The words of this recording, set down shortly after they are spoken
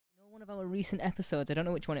our recent episodes, I don't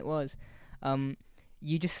know which one it was,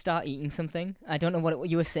 you just start eating something. I don't know what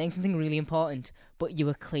you were saying, something really important, but you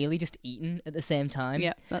were clearly just eating at the same time.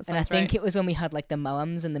 Yeah, that's and I think it was when we had like the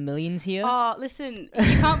Moams and the Millions here. Oh, listen,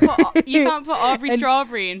 you can't put Aubrey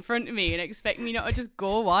Strawberry in front of me and expect me not to just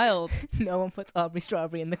go wild. No one puts Aubrey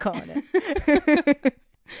Strawberry in the corner.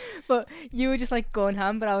 But you were just like going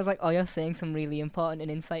ham, but I was like, oh, you're saying some really important and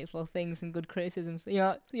insightful things and good criticisms. So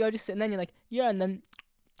you're just sitting there and you're like, yeah, and then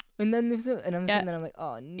there's and I'm sitting there, I'm like,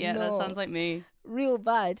 oh no. Yeah, that sounds like me. Real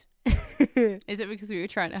bad. Is it because we were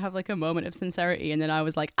trying to have like a moment of sincerity and then I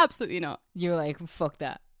was like, absolutely not. You were like, fuck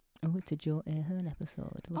that. Oh, it's a Joe Ahern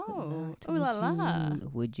episode. Look at that. Oh la la.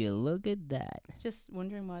 Would you look at that? Just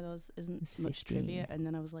wondering why there isn't It's much 15. trivia, and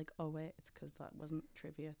then I was like, oh wait, it's because that wasn't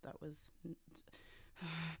trivia. That was.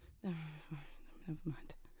 Never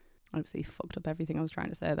mind. I absolutely fucked up everything I was trying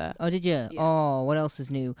to say there. Oh, did you? Yeah. Oh, what else is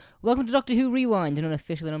new? Welcome to Doctor Who Rewind, an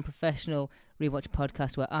unofficial and unprofessional rewatch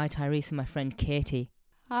podcast where I, Tyrese, and my friend Katie.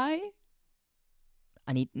 Hi.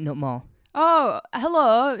 I need no more. Oh,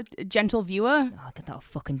 hello, gentle viewer. Oh, that'll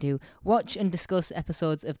fucking do. Watch and discuss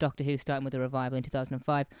episodes of Doctor Who, starting with the revival in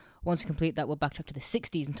 2005. Once we complete that, we'll backtrack to the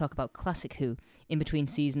 60s and talk about classic Who. In between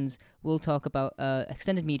seasons, we'll talk about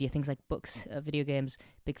extended media, things like books, video games,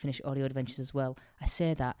 Big Finish audio adventures as well. I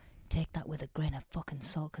say that, take that with a grain of fucking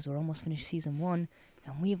salt, because we're almost finished season 1,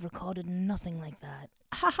 and we've recorded nothing like that.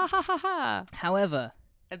 Ha ha ha ha ha. However,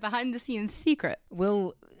 A behind the scenes secret.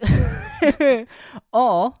 we'll...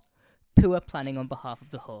 or... poor planning on behalf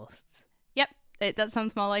of the hosts. Yep, that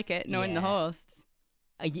sounds more like it, knowing the Yeah. hosts.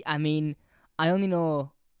 I mean, I only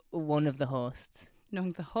know one of the hosts.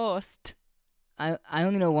 Knowing the host. I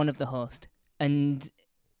only know one of the hosts, and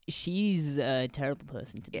she's a terrible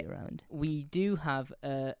person to be Yeah. around. We do have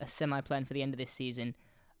a semi-plan for the end of this season.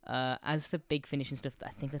 As for Big Finish and stuff, I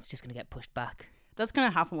think that's just going to get pushed back. That's going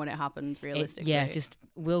to happen when it happens, realistically.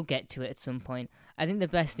 We'll get to it at some point. I think the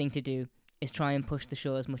best thing to do is try and push the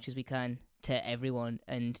show as much as we can to everyone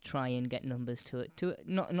and try and get numbers to it.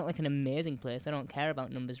 Not like an amazing place. I don't care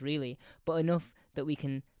about numbers really, but enough that we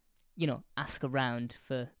can, ask around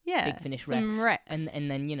for Big Finish some recs. recs. And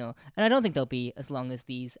then, and I don't think they'll be as long as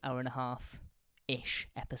these hour and a half-ish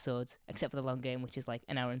episodes, except for the long game, which is like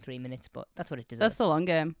an hour and 3 minutes, but that's what it deserves. That's the long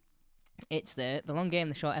game. It's the long game,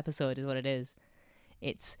 the short episode is what it is.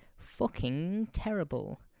 It's fucking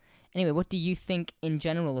terrible. Anyway, what do you think in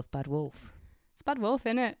general of Bad Wolf? It's Bad Wolf,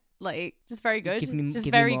 innit? Like, just very good. Give me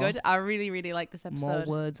very more. good. I really, really like this episode. More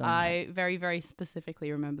words on I very, very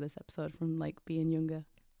specifically remember this episode from, like, being younger.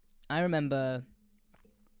 I remember...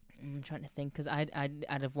 I'm trying to think, because I'd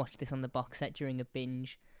have watched this on the box set during a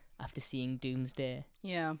binge after seeing Doomsday.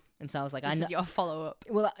 Yeah. And so I was like... This is your follow-up.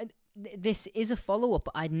 Well, this is a follow-up.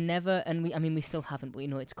 I'd never... And we still haven't, but we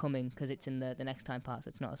know it's coming, because it's in the next time part, so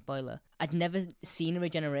it's not a spoiler. I'd never seen a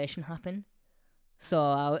regeneration happen. So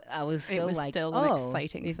I was still it was like, still an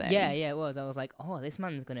exciting thing. Yeah, it was. I was like, oh, this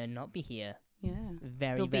man's going to not be here. Yeah.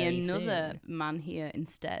 Very, There'll very be another soon. man here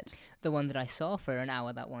instead. The one that I saw for an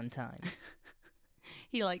hour that one time.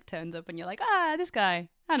 He, like, turns up and you're like, this guy.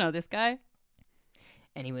 I know this guy.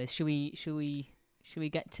 Anyways, should we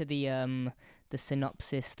get to the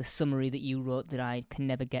synopsis, the summary that you wrote that I can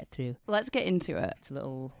never get through? Let's get into it. It's a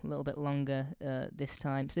little bit longer this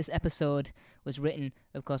time. So this episode was written,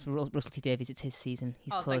 of course, with Russell T Davies. It's his season.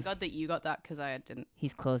 Thank God that you got that, because I didn't.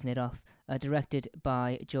 He's closing it off. Directed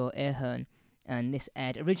by Joe Ahern, and this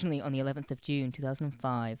aired originally on the 11th of June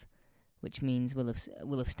 2005, which means we'll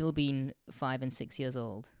have still been 5 and 6 years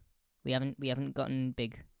old. We haven't gotten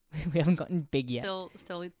big. We haven't gotten big yet.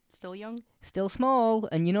 Still young. Still small,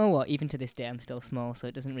 and you know what? Even to this day, I'm still small, so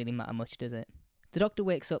it doesn't really matter much, does it? The Doctor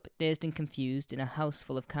wakes up dazed and confused in a house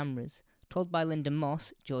full of cameras, told by Linda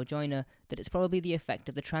Moss, Joe Joyner, that it's probably the effect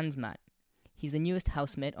of the trans mat. He's the newest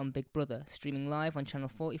housemate on Big Brother, streaming live on channel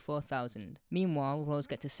 44,000. Meanwhile, Rose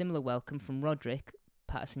gets a similar welcome from Roderick,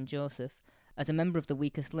 Patterson Joseph, as a member of the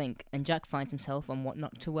weakest link, and Jack finds himself on what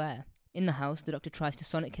not to wear. In the house, the Doctor tries to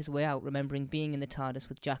sonic his way out, remembering being in the TARDIS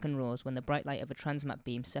with Jack and Rose when the bright light of a transmat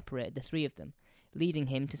beam separated the three of them, leading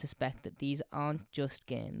him to suspect that these aren't just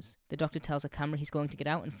games. The Doctor tells a camera he's going to get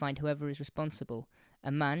out and find whoever is responsible.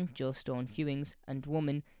 A man, Joe Stone Fewings, and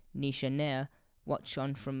woman, Nisha Nair, watch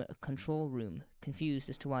on from a control room, confused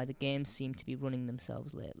as to why the games seem to be running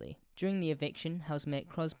themselves lately. During the eviction, housemate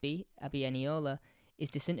Crosby, Abby Eniola, is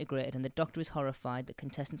disintegrated, and the Doctor is horrified that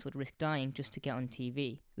contestants would risk dying just to get on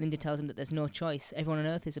TV. Linda tells him that there's no choice, everyone on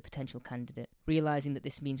Earth is a potential candidate. Realising that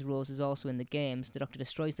this means Rose is also in the games, the Doctor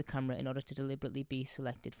destroys the camera in order to deliberately be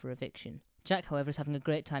selected for eviction. Jack, however, is having a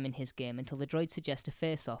great time in his game until the droids suggest a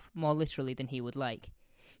face-off, more literally than he would like.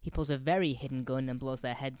 He pulls a very hidden gun and blows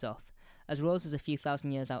their heads off. As Rose is a few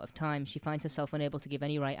thousand years out of time, she finds herself unable to give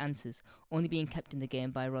any right answers, only being kept in the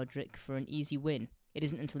game by Roderick for an easy win. It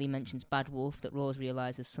isn't until he mentions Bad Wolf that Rose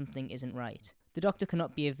realises something isn't right. The Doctor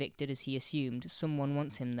cannot be evicted as he assumed. Someone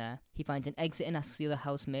wants him there. He finds an exit and asks the other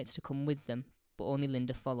housemates to come with them, but only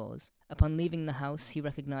Linda follows. Upon leaving the house, he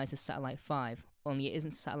recognises Satellite 5, only it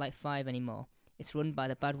isn't Satellite 5 anymore. It's run by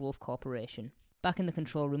the Bad Wolf Corporation. Back in the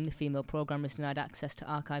control room, the female programmer is denied access to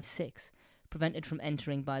Archive 6, prevented from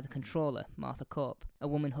entering by the controller, Martha Cope, a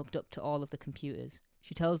woman hooked up to all of the computers.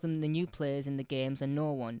 She tells them the new players in the games are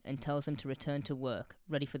no one and tells them to return to work,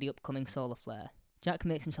 ready for the upcoming solar flare. Jack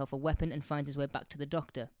makes himself a weapon and finds his way back to the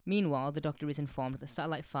Doctor. Meanwhile, the Doctor is informed that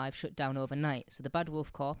Satellite 5 shut down overnight, so the Bad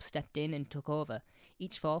Wolf Corp stepped in and took over,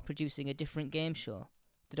 each fall producing a different game show.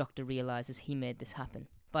 The Doctor realises he made this happen.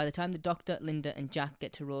 By the time the Doctor, Linda and Jack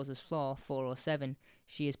get to Rose's floor, 407,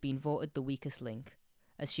 she has been voted the weakest link.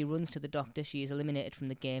 As she runs to the Doctor, she is eliminated from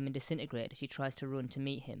the game and disintegrated as she tries to run to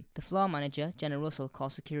meet him. The floor manager, Jenna Russell,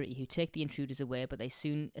 calls security who take the intruders away, but they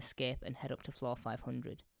soon escape and head up to floor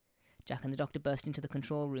 500. Jack and the Doctor burst into the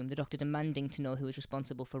control room, the Doctor demanding to know who is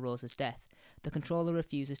responsible for Rose's death. The controller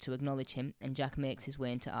refuses to acknowledge him, and Jack makes his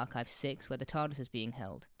way into Archive 6, where the TARDIS is being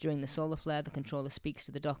held. During the solar flare, the controller speaks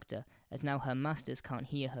to the Doctor, as now her masters can't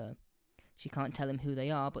hear her. She can't tell him who they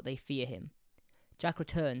are, but they fear him. Jack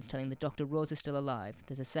returns, telling the Doctor Rose is still alive.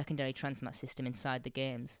 There's a secondary transmat system inside the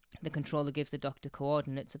games. The controller gives the Doctor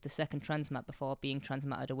coordinates of the second transmat before being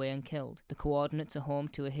transmatted away and killed. The coordinates are home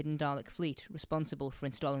to a hidden Dalek fleet, responsible for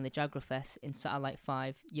installing the Jagrafess in Satellite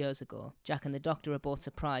 5 years ago. Jack and the Doctor are both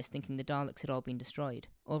surprised, thinking the Daleks had all been destroyed.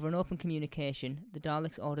 Over an open communication, the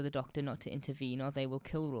Daleks order the Doctor not to intervene or they will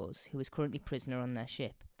kill Rose, who is currently prisoner on their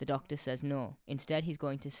ship. The Doctor says no. Instead, he's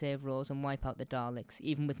going to save Rose and wipe out the Daleks,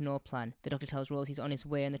 even with no plan. The Doctor tells Rose he's on his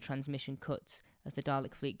way and the transmission cuts as the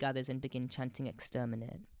Dalek fleet gathers and begin chanting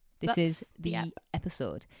exterminate. This is the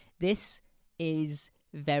episode. This is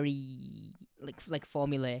very like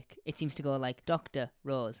formulaic. It seems to go like Doctor,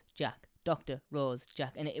 Rose, Jack, Doctor, Rose,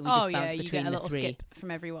 Jack, and we just bounce between you get a the little three skip from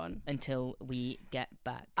everyone until we get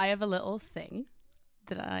back. I have a little thing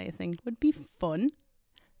that I think would be fun.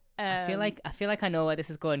 I feel like I know where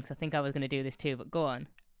this is going because I think I was going to do this too, but go on.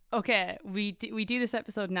 Okay, we do this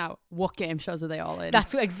episode now. What game shows are they all in?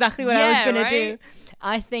 That's exactly what I was going to do.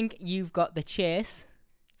 I think you've got The Chase.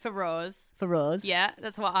 For Rose. Yeah,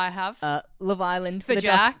 that's what I have. Love Island. For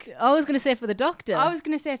Jack. I was going to say for the Doctor. I was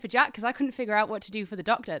going to say for Jack because I couldn't figure out what to do for the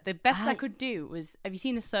Doctor. The best I could do was, have you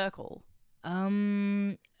seen The Circle?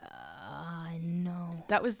 No.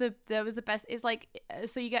 That was the best. It's like,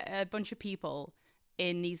 so you get a bunch of people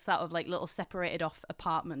in these sort of like little separated off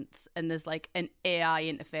apartments, and there's like an AI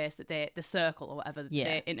interface that the Circle or whatever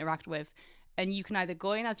they interact with, and you can either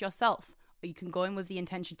go in as yourself or you can go in with the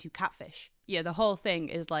intention to catfish. Yeah, the whole thing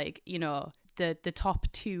is like, you know, the top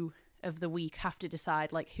two of the week have to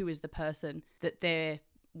decide like who is the person that they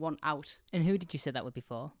want out. And who did you say that would be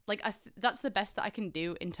for? Like that's the best that I can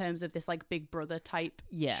do in terms of this like Big Brother type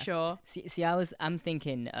show. See, I'm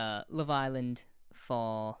thinking Love Island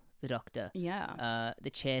for the Doctor. Yeah.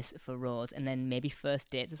 The Chase for Rose, and then maybe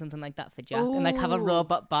First Dates or something like that for Jack. Ooh. And like have a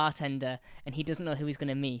robot bartender, and he doesn't know who he's going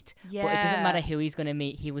to meet. Yeah. But it doesn't matter who he's going to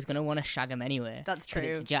meet. He was going to want to shag him anyway. That's true.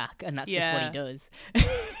 Because it's Jack, and that's just what he does.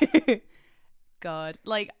 God.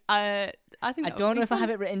 Like, I think I don't know if I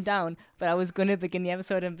have it written down, but I was going to begin the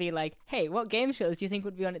episode and be like, hey, what game shows do you think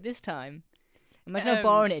would be on at this time? Imagine how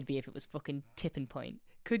boring it'd be if it was fucking Tipping Point.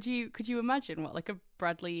 Could you imagine what like a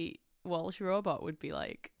Bradley Walsh robot would be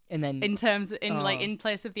like? And then in terms in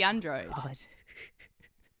place of the android. God.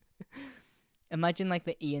 Imagine like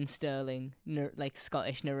the Ian Sterling like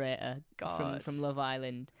Scottish narrator from Love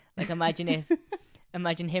Island. Like imagine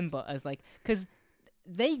him, but as like, because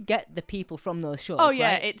they get the people from those shows. Oh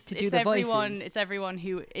yeah, right? it's everyone. It's everyone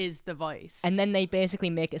who is the voice, and then they basically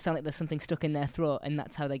make it sound like there's something stuck in their throat, and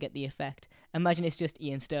that's how they get the effect. Imagine it's just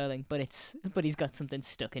Ian Sterling, but he's got something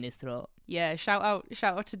stuck in his throat. Yeah, shout out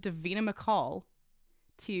to Davina McCall,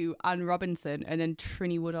 to Anne Robinson, and then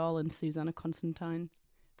Trini Woodall and Susanna Constantine.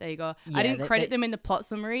 There you go. Yeah, I didn't credit them in the plot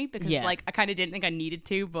summary because like I kind of didn't think I needed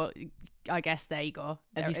to, but I guess there you go.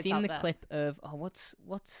 Have you seen the clip of what's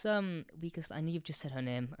weakest? I know you've just said her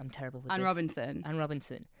name. I'm terrible with Anne this. Robinson. Anne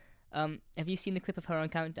Robinson. Have you seen the clip of her on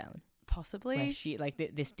Countdown? Possibly. Where she like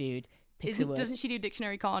this dude picks a word. Doesn't she do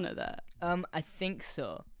Dictionary Corner there? I think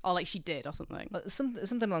so. Or like she did or something.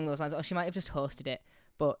 Something along those lines. Or she might have just hosted it.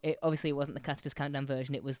 but it obviously wasn't the Caster's Countdown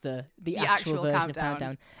version. It was the actual version of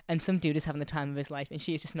Countdown. And some dude is having the time of his life, and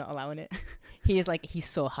she is just not allowing it. He's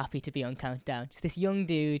so happy to be on Countdown. Just this young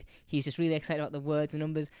dude. He's just really excited about the words and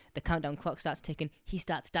numbers. The countdown clock starts ticking. He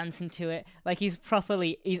starts dancing to it. Like, he's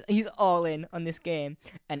all in on this game.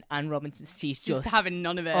 And Anne Robinson, she's just having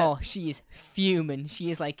none of it. Oh, she is fuming.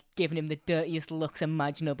 She is like giving him the dirtiest looks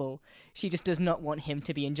imaginable. She just does not want him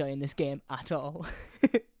to be enjoying this game at all.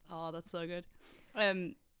 Oh, that's so good.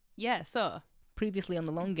 Yeah, so previously on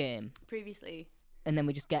the long game. And then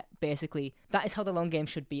we just get basically that is how the long game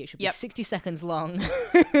should be. It should be 60 seconds long.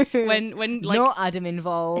 when like, no Adam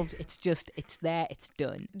involved. It's there. It's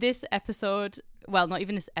done. This episode, well, not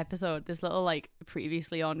even this episode. This little like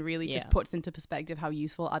previously on really just puts into perspective how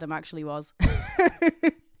useful Adam actually was.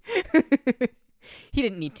 He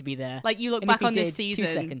didn't need to be there. Like, you look back on this season,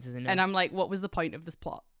 2 seconds is enough. And I'm like, what was the point of this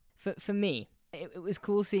plot? For me, it was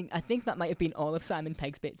cool seeing. I think that might have been all of Simon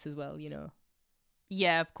Pegg's bits as well. You know.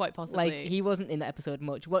 Yeah, quite possibly. Like, he wasn't in that episode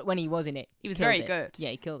much. When he was in it, he was very good. Yeah,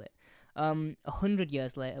 he killed it. 100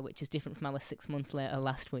 years later, which is different from our 6 months later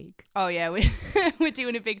last week. Oh yeah, we're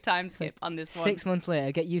doing a big time skip on this one. 6 months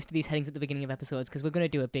later, get used to these headings at the beginning of episodes because we're going to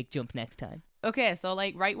do a big jump next time. Okay, so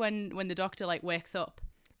like right when the Doctor like wakes up.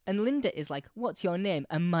 And Linda is like, what's your name?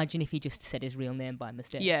 Imagine if he just said his real name by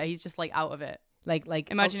mistake. Yeah, he's just like out of it. Like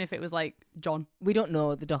imagine if it was like John. We don't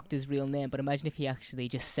know the Doctor's real name, but imagine if he actually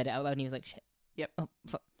just said it out loud and he was like, shit. Yep. Oh,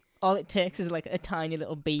 fuck. All it takes is like a tiny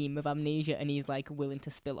little beam of amnesia and he's like willing to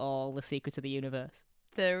spill all the secrets of the universe.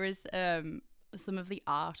 There is some of the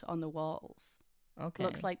art on the walls. Okay.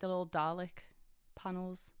 Looks like the little Dalek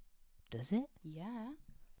panels. Does it? Yeah.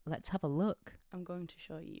 Let's have a look. I'm going to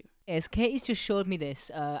show you. Yes, Katie's just showed me this.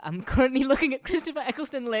 I'm currently looking at Christopher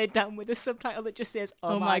Eccleston laid down with a subtitle that just says,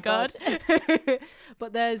 oh my God.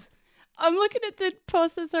 But there's... I'm looking at the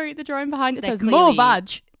poster, the drawing behind it. It says, more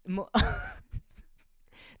vag.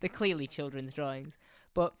 They're clearly children's drawings.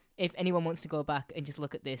 But if anyone wants to go back and just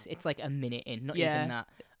look at this, it's like a minute in, not even that.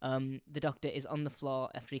 The Doctor is on the floor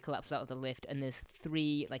after he collapses out of the lift, and there's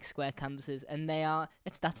 3 like square canvases, and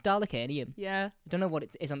that's Dalekanium. Yeah. I don't know what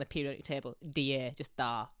it is on the periodic table. DA, just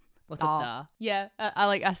Da. What's up, Da? Yeah,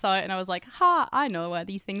 I saw it and I was like, ha, I know where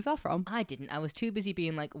these things are from. I didn't. I was too busy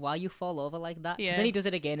being like, why you fall over like that? Because Yeah. then he does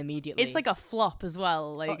it again immediately. It's like a flop as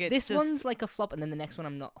well. Like this one's like a flop, and then the next one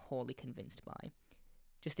I'm not wholly convinced by.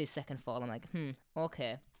 Just his second fall, I'm like,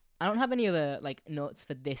 okay. I don't have any other like notes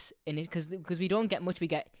for this in it because we don't get much. We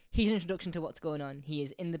get his introduction to what's going on. He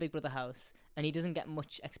is in the Big Brother house, and he doesn't get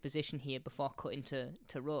much exposition here before cutting to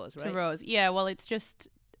Rose, right? To Rose, yeah. Well, it's just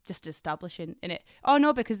establishing in it. Oh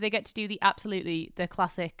no, because they get to do the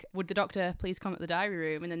classic. Would the Doctor please come at the diary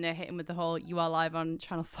room? And then they're hitting with the whole "You are live on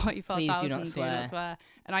channel 44,000." Please do not swear.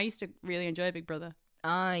 And I used to really enjoy Big Brother.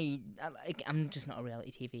 I'm just not a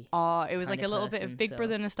reality TV. Oh, it was like a little bit of Big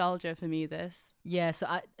Brother nostalgia for me. This. Yeah, so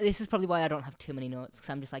this is probably why I don't have too many notes because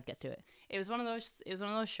I'm just like, get to it. It was one of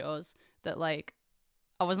those shows that like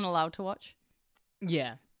I wasn't allowed to watch.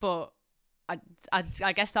 Yeah, but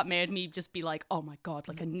I guess that made me just be like, oh my God,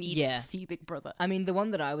 like I need to see Big Brother. I mean, the one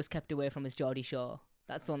that I was kept away from is Geordie Shore.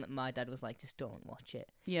 That's the one that my dad was like, just don't watch it.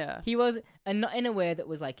 Yeah. He was, and not in a way that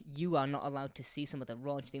was like, you are not allowed to see some of the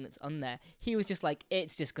raunch thing that's on there. He was just like,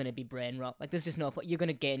 it's just going to be brain rot. Like, there's just no point. You're going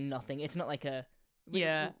to gain nothing. It's not like an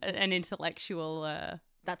intellectual...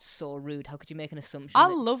 That's so rude. How could you make an assumption? I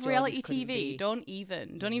love reality TV. Don't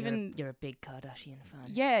even. You're a big Kardashian fan.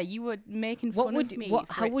 Yeah, you were making fun of me.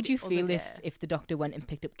 How would you feel if the Doctor went and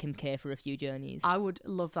picked up Kim K for a few journeys? I would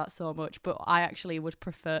love that so much, but I actually would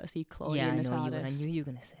prefer to see Chloe in the TARDIS. You would. I knew you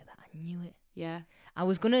were gonna say that. I knew it. Yeah. I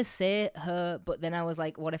was gonna say her, but then I was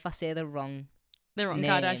like, what if I say the wrong name?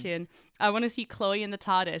 Kardashian. I want to see Chloe in the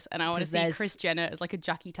TARDIS, and I want to see Kris Jenner as like a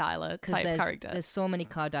Jackie Tyler type character. There's so many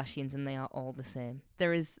Kardashians, and they are all the same.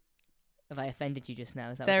 There is. Have I offended you just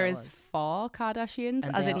now? There is 4 Kardashians,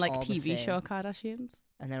 as in like TV show Kardashians.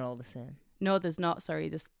 And they're all the same. No, there's not. Sorry,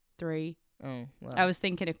 there's 3. Oh, well. I was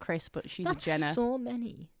thinking of Kris, but she's a Jenner. That's so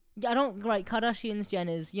many. Yeah, I don't like Kardashians,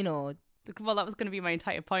 Jenners. You know. Well, that was going to be my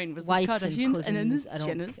entire point. Was wives Kardashians and cousins, and then there's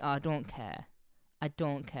Jenners. I don't care. I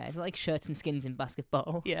don't care. It's like shirts and skins in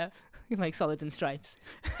basketball. Yeah, like solids and stripes.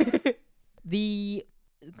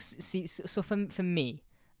 So for me,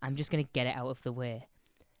 I'm just gonna get it out of the way.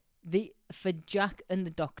 For Jack and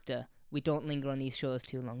the Doctor, we don't linger on these shows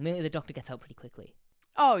too long. Mainly the Doctor gets out pretty quickly.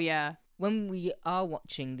 Oh yeah. When we are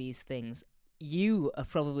watching these things, you are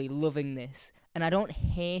probably loving this, and I don't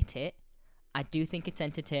hate it. I do think it's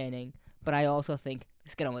entertaining, but I also think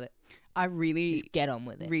just get on with it. I really just get on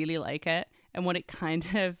with it. Really like it, and what it kind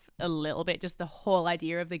of a little bit, just the whole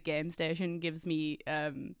idea of the game station gives me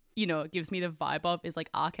gives me the vibe of is like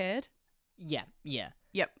arcade. Yeah.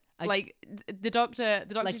 Yep. The doctor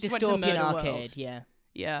like just went to dystopian Murder arcade. World. Yeah.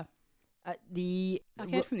 Yeah. The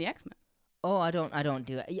Arcade from the X-Men. Oh, I don't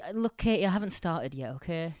do that. Look, Katie, I haven't started yet.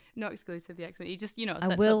 Okay. Not exclusive the X-Men. He just I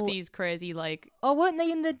sets will- up these crazy like. Oh, weren't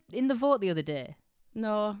they in the vote the other day?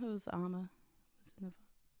 No, it was Armor. It was in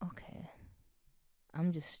the Okay.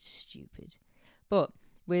 I'm just stupid. But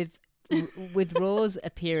with Rose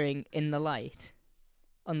appearing in the light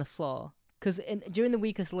on the floor, because during the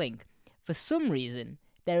weakest link, for some reason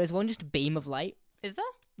there is one just beam of light. Is there?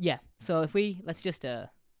 Yeah. So if let's just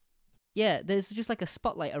yeah, there's just like a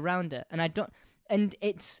spotlight around it, and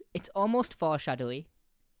it's almost foreshadowy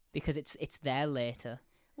because it's there later.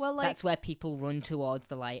 Well, like that's where people run towards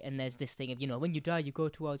the light, and there's this thing of when you die you go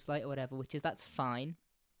towards light or whatever, that's fine.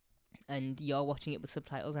 And you're watching it with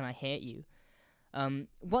subtitles, and I hate you.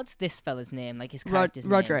 What's this fella's name? Like his character's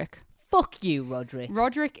name? Roderick. Fuck you, Roderick.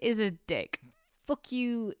 Roderick is a dick. Fuck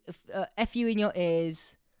you. F you in your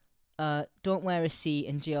ears. Don't wear a C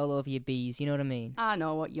and G all over your B's. You know what I mean? I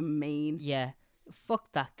know what you mean. Yeah.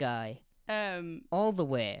 Fuck that guy. All the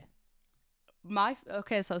way.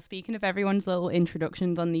 Okay, so speaking of everyone's little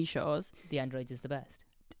introductions on these shows, The Androids is the best.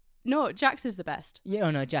 No, Jax is the best.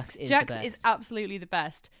 Yeah, no, Jax is the best. Jax is absolutely the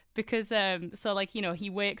best because so like he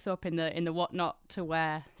wakes up in the what not to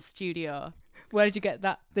wear studio. Where did you get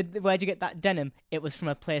that? Where did you get that denim? It was from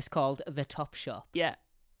a place called The Top Shop. Yeah,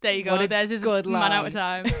 there you go. There's his good man line. out of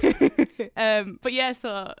time. But yeah,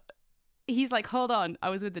 so he's like, hold on,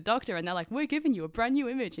 I was with the doctor, and they're like, we're giving you a brand new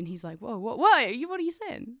image, and he's like, whoa, what are you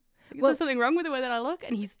saying? Is there something wrong with the way that I look?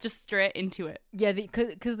 And he's just straight into it. Yeah,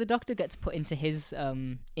 because the doctor gets put into his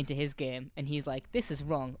game, and he's like, "This is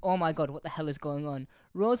wrong. Oh my god, what the hell is going on?"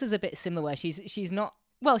 Rose is a bit similar, where she's not.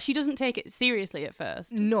 Well, she doesn't take it seriously at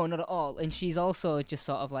first. No, not at all. And she's also just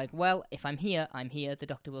sort of like, well, if I'm here, I'm here. The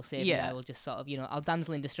doctor will save me. I will just sort of, I'll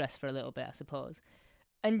damsel in distress for a little bit, I suppose.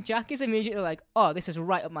 And Jack is immediately like, oh, this is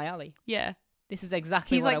right up my alley. Yeah. This is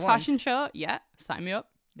exactly He's what like, I want. fashion show? Yeah, sign me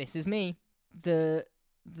up. This is me.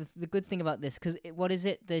 The good thing about this, because what is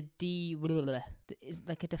it? Is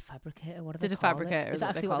like a defabricator? What are they call it? Defabricator Is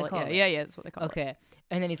that actually what they call it? Yeah, that's what they call it. Okay.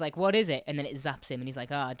 And then he's like, what is it? And then it zaps him, and he's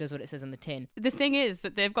like, it does what it says on the tin. The thing is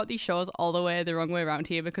that they've got these shows all the way the wrong way around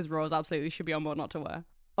here because Rose absolutely should be on What Not to Wear.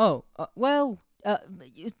 Oh, well, do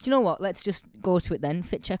you know what? Let's just go to it then.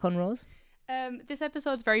 Fit check on Rose. This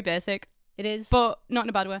episode's very basic. It is. But not in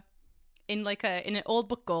a bad way. In an old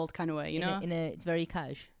book gold kind of way, it's very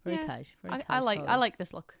cash. Very cash. I like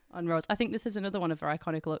this look on Rose. I think this is another one of her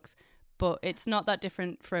iconic looks, but it's not that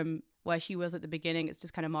different from where she was at the beginning. It's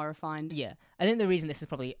just kind of more refined. Yeah. I think the reason this is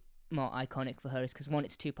probably more iconic for her is because, one,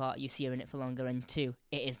 it's two-part, you see her in it for longer, and two,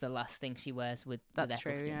 it is the last thing she wears with That's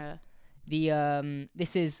Eccleston. true, yeah.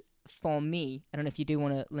 This is, for me, I don't know if you do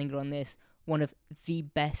want to linger on this, one of the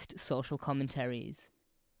best social commentaries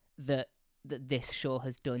that this show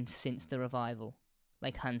has done since the revival,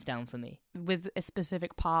 like hands down for me. With a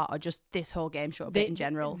specific part, or just this whole game show bit in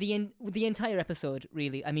general? The entire episode,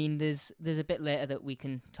 really. I mean, there's a bit later that we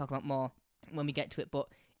can talk about more when we get to it, but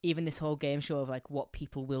even this whole game show of like what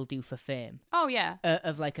people will do for fame. Oh yeah.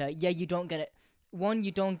 Of like you don't get it. One,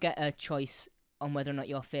 you don't get a choice on whether or not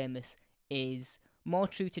you're famous is more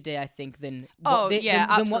true today, I think, than what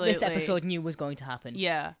this episode knew was going to happen.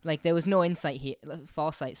 Yeah. Like there was no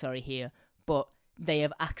foresight here. But they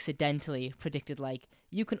have accidentally predicted, like,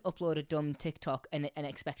 you can upload a dumb TikTok and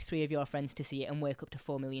expect 3 of your friends to see it and wake up to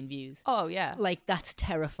 4 million views. Oh, yeah. Like, that's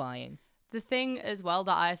terrifying. The thing as well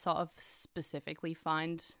that I sort of specifically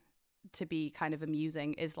find to be kind of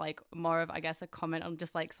amusing is, like, more of, I guess, a comment on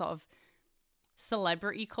just, like, sort of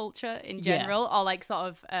celebrity culture in general, or, like, sort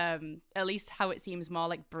of, at least how it seems more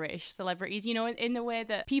like British celebrities, in the way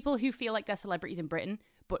that people who feel like they're celebrities in Britain,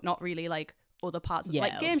 but not really, like, other parts of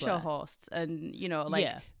like game show hosts and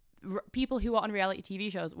people who are on reality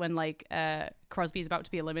TV shows when like Crosby's about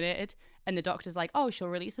to be eliminated and the doctor's like, oh, she'll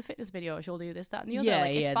release a fitness video, she'll do this, that and the other,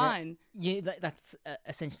 like it's fine. That's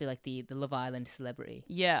essentially like the Love Island celebrity.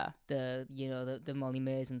 Yeah. The Molly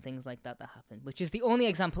Mays and things like that happen, which is the only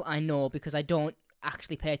example I know because I don't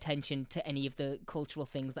actually pay attention to any of the cultural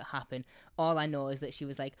things that happen. All I know is that she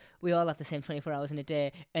was like, we all have the same 24 hours in a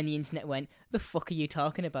day, and the internet went, the fuck are you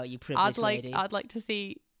talking about, you privileged lady? I'd like to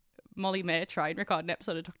see Molly May try and record an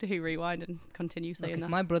episode of Doctor Who Rewind and continue saying that.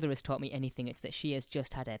 If my brother has taught me anything, it's that she has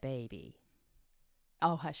just had a baby.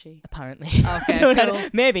 Oh, has she? Apparently. Okay, cool.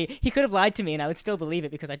 Maybe. He could have lied to me and I would still believe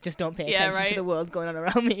it because I just don't pay attention to the world going on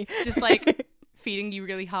around me. Just like feeding you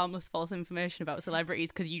really harmless false information about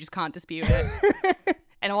celebrities because you just can't dispute it.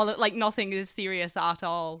 And all like nothing is serious at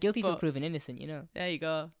all. Guilty till proven innocent, There you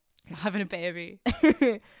go. Having a baby.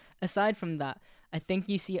 aside from that, I think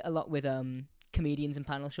you see it a lot with comedians and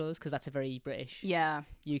panel shows, because that's a very British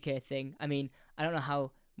UK thing. I mean, I don't know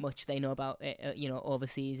how much they know about it,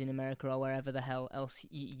 overseas in America or wherever the hell else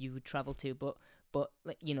you would travel to, but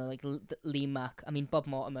like, like Lee Mack. I mean, Bob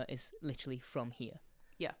Mortimer is literally from here.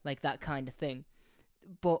 Yeah, like that kind of thing.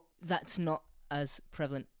 But that's not as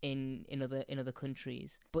prevalent in other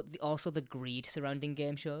countries. But also the greed surrounding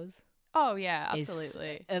game shows. Oh yeah,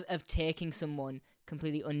 absolutely. Of taking someone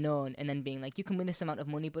completely unknown and then being like, you can win this amount of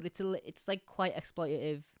money, but it's like quite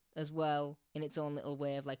exploitative as well in its own little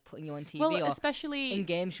way of like putting you on TV. Well, or especially in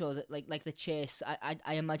game shows like The Chase.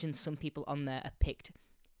 I imagine some people on there are picked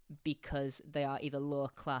because they are either lower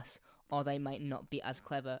class or they might not be as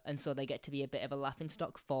clever, and so they get to be a bit of a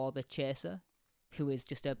laughingstock for the chaser, who is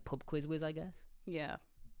just a pub quiz whiz, I guess. Yeah.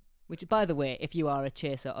 Which, by the way, if you are a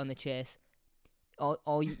chaser on The Chase,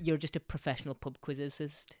 or you're just a professional pub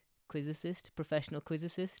quizicist, professional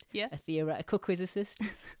quizicist, a theoretical quizicist.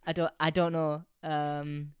 I don't know.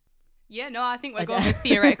 Yeah, no, I think we're going with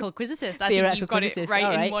theoretical quizicist. I think you've got it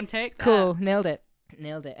right in one take there. Cool, nailed it.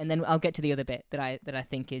 And then I'll get to the other bit that I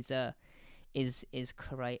think is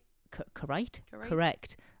correct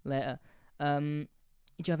later. Do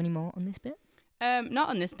you have any more on this bit? Not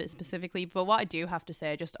on this bit specifically, but what I do have to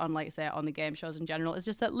say, just on on the game shows in general, is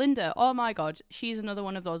just that Linda, oh my god, she's another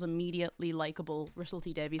one of those immediately likable Russell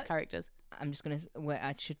T Davies characters. I'm just gonna wait.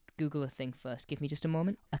 I should Google a thing first. Give me just a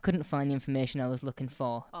moment. I couldn't find the information I was looking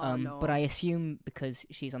for. No. But I assume because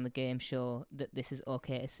she's on the game show that this is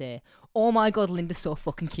okay to say. Oh my god, Linda's so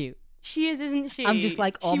fucking cute. She is, isn't she? I'm just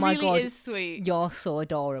like, oh my god, she is sweet. You're so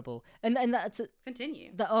adorable. And that's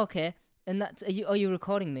continue. Okay. And that's are you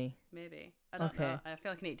recording me? Maybe. I don't know. I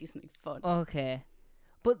feel like I need to do something fun. Okay.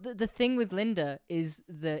 But the thing with Linda is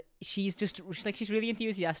that she's really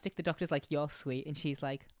enthusiastic. The doctor's like, you're sweet. And she's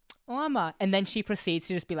like, oh, am I? And then she proceeds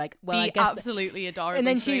to just be like, well, I guess. Absolutely adorable. And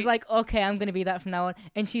then sweet. she's like, okay, I'm going to be that from now on.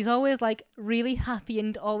 And she's always like really happy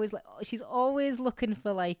and always like, she's always looking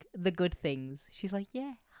for like the good things. She's like,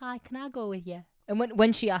 yeah, hi, can I go with you? And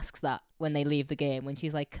when she asks that, when they leave the game, when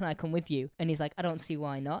she's like, can I come with you? And he's like, I don't see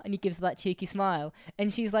why not. And he gives her that cheeky smile.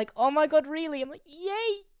 And she's like, oh my God, really? I'm like,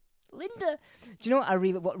 yay, Linda. Do you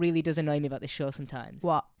know what really does annoy me about this show sometimes?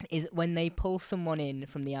 What? Is when they pull someone in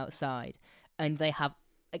from the outside and they have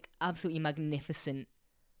like absolutely magnificent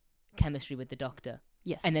chemistry with the doctor.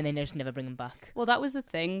 Yes. And then they just never bring them back. Well, that was the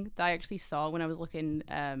thing that I actually saw when I was looking,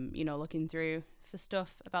 looking through for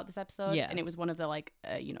stuff about this episode. Yeah. And it was one of the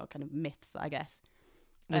kind of myths, I guess.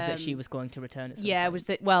 Was that she was going to return at some Yeah, point? it was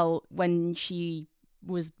that, when she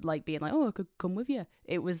was like being like, oh, I could come with you.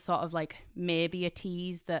 It was sort of like maybe a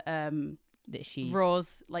tease that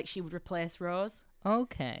Rose, like she would replace Rose.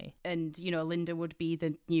 Okay. And, Linda would be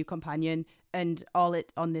the new companion. And all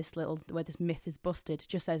it on this where this myth is busted,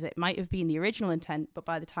 just says it might have been the original intent, but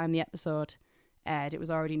by the time the episode aired, it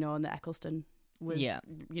was already known that Eccleston was,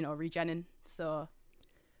 regenning. So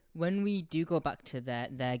when we do go back to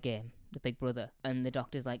their game, the Big Brother, and the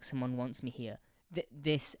doctor's like, someone wants me here.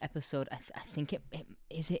 This episode, I think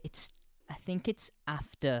I think it's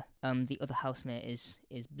after the other housemate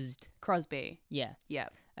is buzzed. Crosby. Yeah.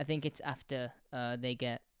 I think it's after they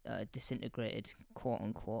get disintegrated, quote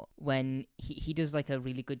unquote, when he does like a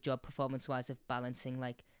really good job performance-wise of balancing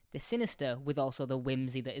like the sinister with also the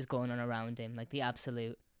whimsy that is going on around him, like the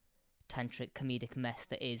absolute tantric comedic mess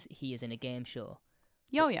that he is in a game show.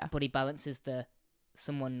 But he balances the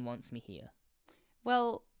someone wants me here.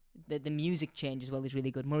 Well, the music change as well is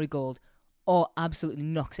really good. Murray Gold absolutely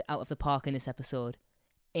knocks it out of the park in this episode.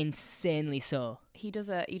 Insanely so. He does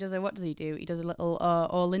a what does he do? He does a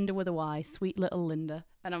little Linda with a Y, sweet little Linda.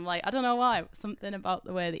 And I'm like, I don't know why, something about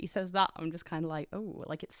the way that he says that, I'm just kind of like, oh,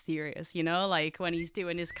 like it's serious, like when he's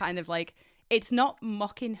doing his kind of like, it's not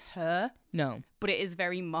mocking her. No. But it is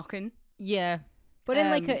very mocking. Yeah. But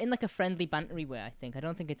in like a friendly bantery way, I think. I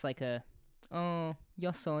don't think it's like oh,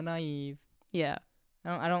 you're so naive. Yeah.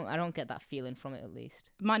 I don't get that feeling from it, at least.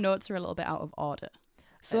 My notes are a little bit out of order.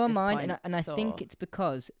 So am mine, and I think it's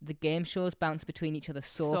because the game shows bounce between each other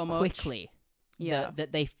so quickly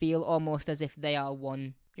that they feel almost as if they are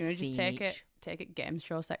one scene just take it game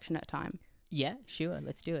show section at a time. Yeah, sure,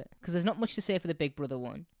 let's do it. Because there's not much to say for the Big Brother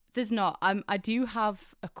one. There's not. I do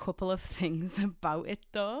have a couple of things about it,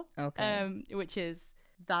 though. Okay. Which is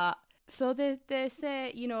that... So they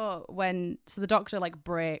say, when... So the doctor,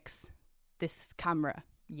 breaks this camera.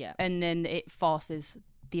 Yeah. And then it forces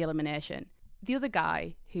the elimination. The other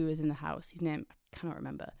guy who is in the house, his name I cannot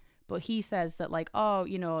remember, but he says that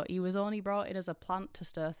he was only brought in as a plant to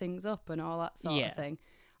stir things up and all that sort of thing.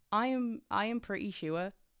 I am pretty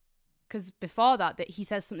sure because before that he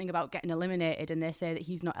says something about getting eliminated, and they say that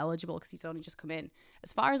he's not eligible because he's only just come in.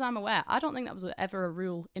 As far as I'm aware, I don't think that was ever a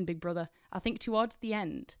rule in Big Brother. I think towards the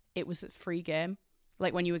end it was a free game,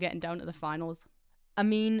 like when you were getting down to the finals. I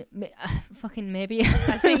mean, fucking maybe.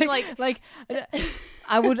 I think like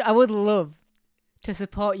I would love to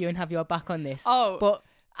support you and have your back on this. Oh, but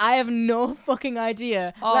I have no fucking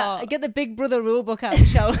idea. Oh. Get the Big Brother rule book out,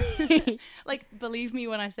 shall we? Like, believe me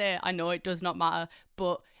when I say I know it does not matter,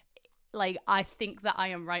 but like, I think that I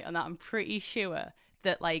am right on that. I'm pretty sure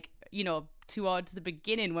that, like, you know, towards the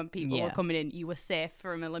beginning when people were coming in, you were safe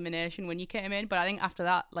from elimination when you came in. But I think after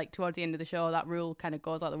that, like towards the end of the show, that rule kind of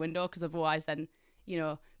goes out the window, because otherwise then, you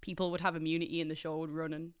know, people would have immunity and the show would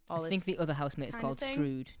run and all this. I think the other housemate is called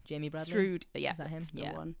Strood. Jamie Bradley? Strood, yeah. Is that him?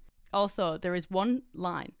 Yeah. One. Also, there is one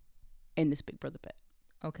line in this Big Brother bit.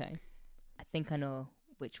 Okay. I think I know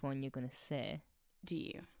which one you're going to say. Do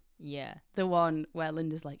you? Yeah. The one where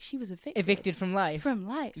Linda's like, she was evicted. Evicted from life? From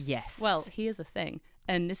life. Yes. Well, here's the thing.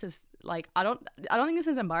 And this is, like, I don't think this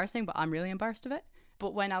is embarrassing, but I'm really embarrassed of it.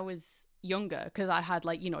 But when I was younger, because I had,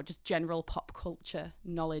 like, you know, just general pop culture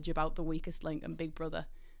knowledge about The Weakest Link and Big Brother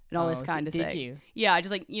and all this kind of thing. Did you? Yeah, I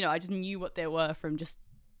just, like, you know, I just knew what they were from just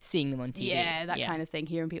seeing them on TV. Yeah, that kind of thing,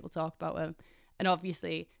 hearing people talk about them. And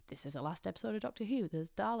obviously, this is the last episode of Doctor Who. There's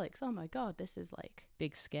Daleks. Oh my God, this is like...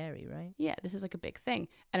 big scary, right? Yeah, this is like a big thing.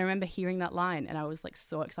 And I remember hearing that line and I was like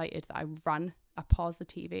so excited that I paused the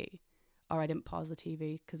TV. Or I didn't pause the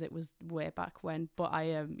TV because it was way back when. But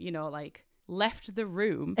I, you know, like left the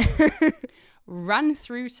room, ran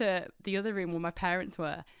through to the other room where my parents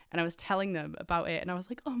were, and I was telling them about it. And I was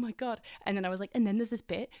like, oh my God. And then I was like, and then there's this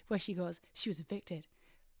bit where she goes, she was evicted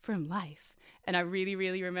from life. And I really,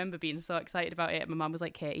 really remember being so excited about it. My mum was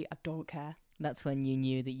like, Katie, I don't care. That's when you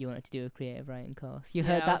knew that you wanted to do a creative writing course. You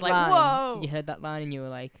heard I that was like, line. whoa! You heard that line and you were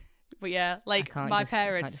like... But yeah, like my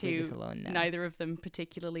parents, who alone now. Neither of them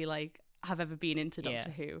particularly like have ever been into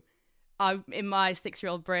Doctor Who. In my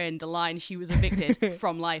 6-year-old brain, the line "she was evicted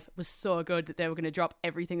from life" was so good that they were going to drop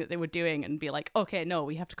everything that they were doing and be like, "Okay, no,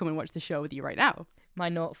 we have to come and watch the show with you right now." My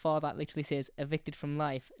note for that literally says "evicted from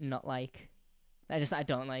life," not like. I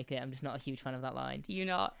don't like it. I'm just not a huge fan of that line. Do you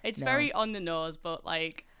not? It's very on the nose, but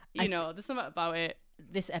like, you know, there's something about it.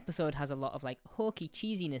 This episode has a lot of like hokey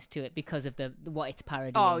cheesiness to it because of the what it's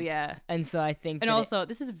parodying. Oh yeah, and so I think, and also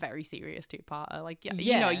this is a very serious two-parter. Like,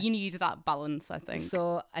 you know, you need that balance. I think.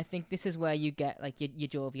 So I think this is where you get like your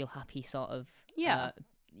jovial, happy sort of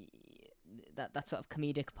that sort of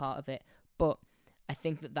comedic part of it. But I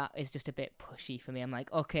think that is just a bit pushy for me. I'm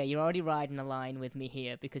like, okay, you're already riding a line with me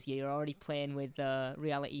here because you're already playing with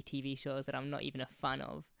reality TV shows that I'm not even a fan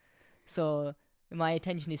of. So my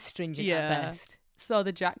attention is stringent at best. So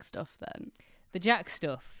the Jack stuff then. The Jack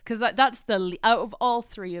stuff. Because that's out of all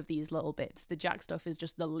three of these little bits, the Jack stuff is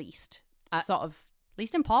just the least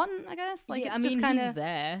least important, I guess. Like, yeah, it's just kind of he's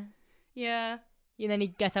there. Yeah. And then he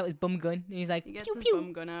gets out his bum gun and he's like, he gets pew, his pew.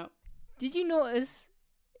 bum gun out. Did you notice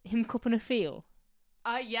him cupping a feel?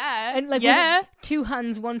 Yeah. And like, with 2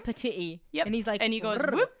 hands, 1 per titty. Yep. And he's like, and he goes,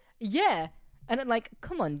 whoop. Yeah. And I'm like,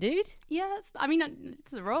 come on, dude. Yeah, I mean,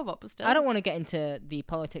 it's a robot, but still. I don't want to get into the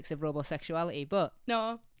politics of robosexuality, but...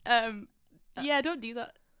 No. Yeah, don't do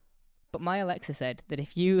that. But my Alexa said that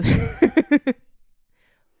if you... It's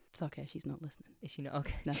okay, she's not listening. Is she not?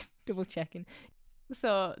 Okay, no. Just double checking.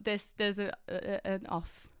 So there's an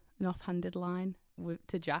offhanded line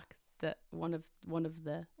to Jack that one of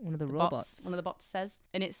the robots. One of the bots says.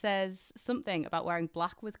 And it says something about wearing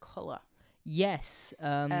black with colour. Yes,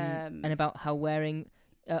 and about how wearing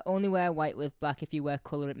only wear white with black. If you wear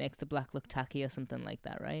colour, it makes the black look tacky or something like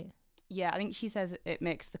that, right? Yeah, I think she says it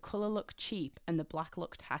makes the colour look cheap and the black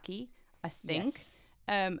look tacky, I think. Yes.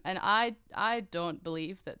 And I don't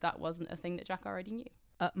believe that wasn't a thing that Jack already knew.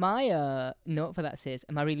 My note for that says,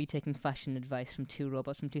 am I really taking fashion advice from 2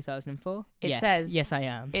 robots from 2004? It says... Yes, I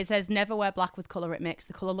am. It says, never wear black with colour. It makes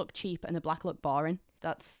the colour look cheap and the black look boring.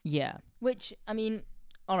 That's... Yeah. Which, I mean...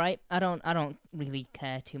 All right, I don't really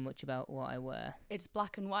care too much about what I wear. It's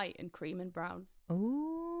black and white and cream and brown.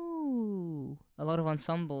 Ooh, a lot of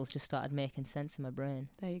ensembles just started making sense in my brain.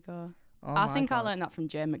 There you go. Oh, I think I learned that from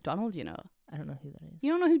Jane McDonald. You know. I don't know who that is.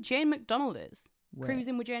 You don't know who Jane McDonald is? Where?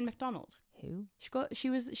 Cruising with Jane McDonald. Who? She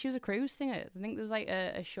was a cruise singer. I think there was like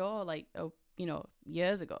a show like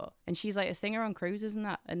years ago, and she's like a singer on cruises and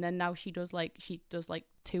that. And then now she does like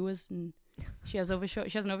tours and. She has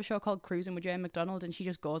another show called Cruising with Jane McDonald, and she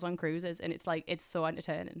just goes on cruises, and it's so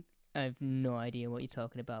entertaining. I have no idea what you're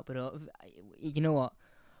talking about, but you know what?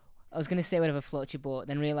 I was going to say whatever floats your boat,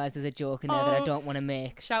 then realised there's a joke in there that I don't want to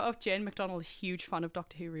make. Shout out Jane McDonald, huge fan of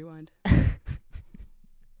Doctor Who Rewind.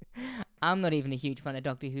 I'm not even a huge fan of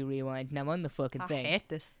Doctor Who Rewind, and I'm on the fucking thing.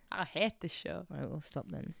 I hate this show. Right, we'll stop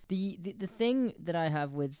then. The thing that I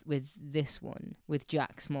have with this one, with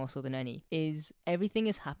Jack's more so than any, is everything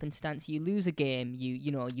is happenstance. You lose a game, you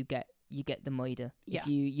get the moida. Yeah. If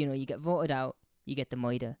you get voted out, you get the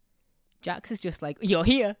moida. Jax is just like, you're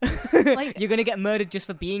here. Like, you're gonna get murdered just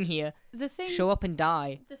for being here. Show up and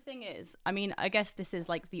die. The thing is, I mean, I guess this is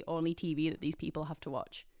like the only TV that these people have to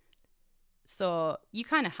watch. So you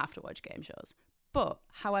kind of have to watch game shows. But,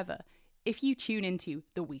 however, if you tune into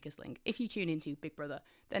The Weakest Link, if you tune into Big Brother,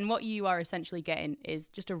 then what you are essentially getting is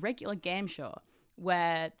just a regular game show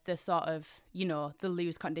where the sort of, the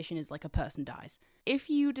lose condition is like a person dies. If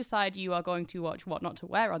you decide you are going to watch What Not to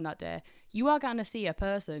Wear on that day, you are going to see a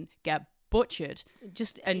person get butchered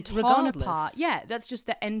and torn apart. Yeah, that's just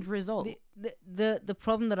the end result. The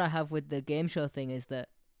problem that I have with the game show thing is that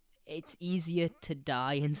it's easier to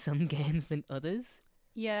die in some games than others.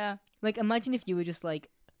 Yeah. Like, imagine if you were just like,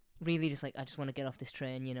 really just like, I just want to get off this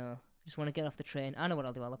train, just want to get off the train. I know what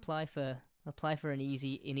I'll do. I'll apply for an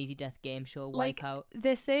easy death game show, Wipeout.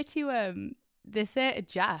 They say to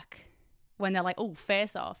Jack when they're like, oh,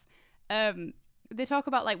 face off. They talk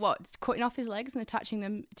about like what, cutting off his legs and attaching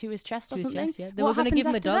them to his chest or something. Chest, yeah. They were going to give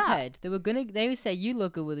him a dog head. They would say, you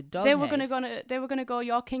look good with a dog head. They were gonna go,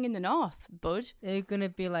 you're king in the north, bud. They were gonna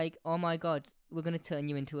be like, oh my god, we're gonna turn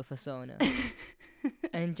you into a persona.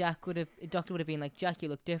 And Doctor would have been like, Jack, you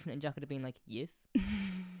look different, and Jack would have been like, yiff.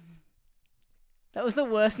 That was the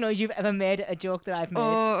worst noise you've ever made at a joke that I've made.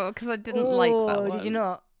 Oh, because I didn't like that one. Did you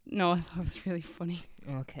not? No, I thought it was really funny.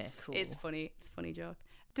 Okay, cool. It's funny. It's a funny joke.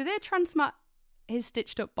 Do they transmat his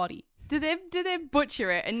stitched up body? Do they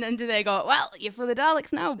butcher it and then do they go, well, you're for the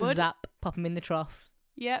Daleks now, bud? Zap, pop him in the trough.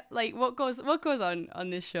 Yeah, like what goes on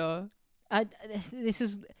this show? It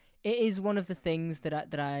is one of the things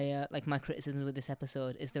that I like my criticisms with this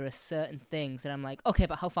episode is there are certain things that I'm like, okay,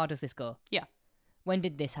 but how far does this go? Yeah. When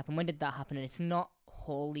did this happen? When did that happen? And it's not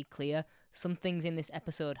wholly clear. Some things in this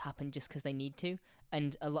episode happen just because they need to,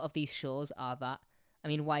 and a lot of these shows are that. I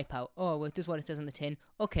mean, Wipeout. Oh, well, it does what it says on the tin.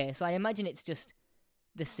 Okay, so I imagine it's just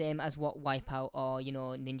the same as what Wipeout or,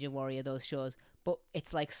 Ninja Warrior, those shows, but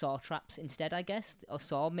it's like saw traps instead, I guess, or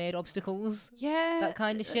saw-made obstacles. Yeah. That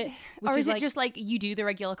kind of shit. Or is it just like you do the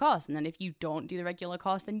regular course, and then if you don't do the regular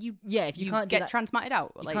course, then you can't get transmatted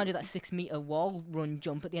out. You can't do that 6-meter wall run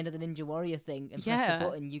jump at the end of the Ninja Warrior thing and press the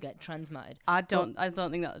button, you get transmatted. I don't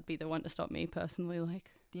think that would be the one to stop me personally.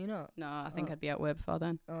 Like, do you not? No, I think I'd be out way before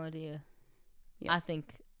then. Oh dear. Yeah. I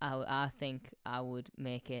think I would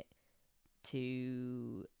make it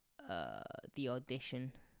to the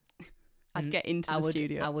audition. I'd get into the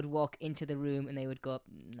studio. I would walk into the room and they would go,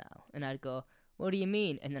 no. And I'd go, what do you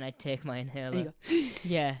mean? And then I'd take my inhaler. And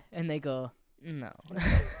yeah. And they go, no.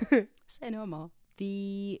 Say no more.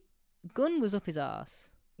 The gun was up his arse.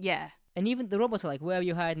 Yeah. And even the robots are like, where are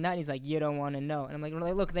you hiding that? And he's like, you don't want to know. And I'm like,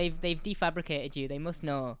 look, they've defabricated you. They must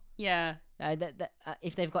know. Yeah.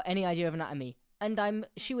 If they've got any idea of anatomy. And I'm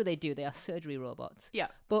sure they do. They are surgery robots. Yeah.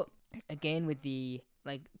 But again, with the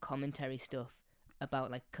like commentary stuff about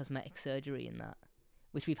like cosmetic surgery and that,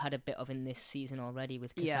 which we've had a bit of in this season already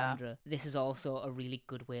with Cassandra, this is also a really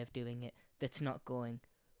good way of doing it. That's not going,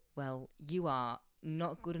 well, you are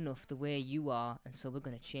not good enough the way you are, and so we're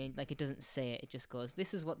going to change. Like, it doesn't say it. It just goes,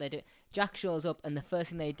 this is what they do. Jack shows up, and the first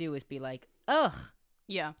thing they do is be like, ugh.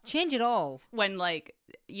 Yeah. Change it all. When, like,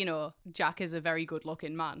 Jack is a very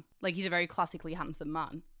good-looking man. Like, he's a very classically handsome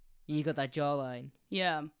man. You got that jawline.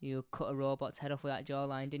 Yeah. You cut a robot's head off with that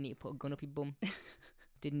jawline, didn't you? Put a gun up your bum.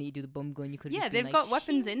 Didn't you do the bum gun? You could. Yeah, they've got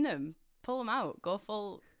weapons in them. Pull them out. Go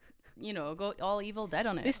full, go all Evil Dead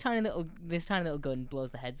on it. This tiny little gun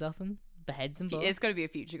blows the heads off them. Beheads them both. It's got to be a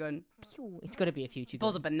future gun. It's got to be a future gun.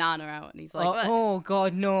 Pulls a banana out and he's like, oh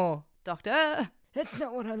God, no. Doctor. That's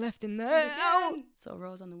not what I left in there. Ow. So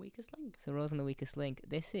Rose on the Weakest Link.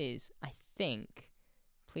 This is, I think,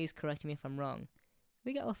 please correct me if I'm wrong,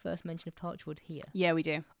 we get our first mention of Torchwood here. Yeah, we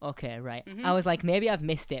do. Okay, right. Mm-hmm. I was like, maybe I've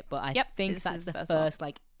missed it, but I think that's the first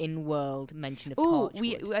like in-world mention of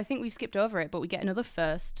Torchwood. I think we've skipped over it, but we get another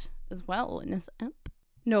first as well in this app.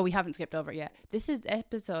 No, we haven't skipped over it yet. This is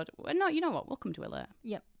episode... No, you know what? We'll come to it later.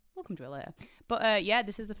 Yep. We'll come to it later. But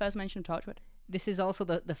this is the first mention of Torchwood. This is also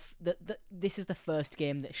this is the first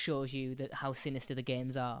game that shows you how sinister the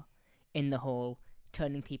games are in the whole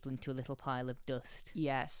turning people into a little pile of dust.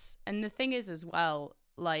 Yes. And the thing is as well,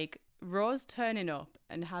 like, Rose turning up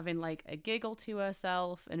and having, like, a giggle to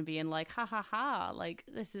herself and being like, ha ha ha, like,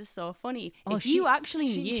 this is so funny. Oh, if you actually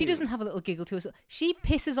knew... She doesn't have a little giggle to herself. She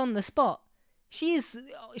pisses on the spot. She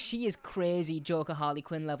is crazy Joker Harley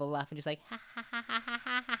Quinn level laughing, just like, ha ha ha ha ha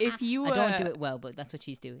ha. If you were, I don't do it well, but that's what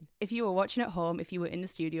she's doing. If you were watching at home, if you were in the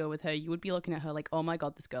studio with her, you would be looking at her like, oh my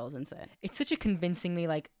God, this girl's insane. It's such a convincingly,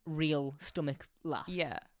 like, real stomach laugh.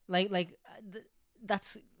 Yeah.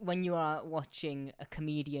 That's when you are watching a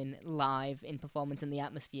comedian live in performance and the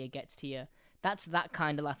atmosphere gets to you. That's that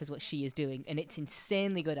kind of laugh is what she is doing, and it's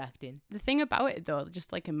insanely good acting. The thing about it, though,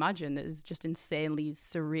 just like imagine that is just insanely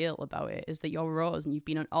surreal about it, is that you're Rose and you've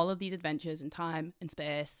been on all of these adventures in time and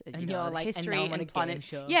space, and you're like history and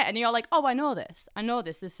planets. Yeah, and you're like, oh, I know this.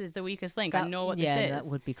 This is the weakest link. I know what this is. Yeah, that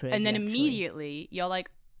would be crazy. And then immediately you're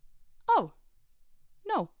like, oh,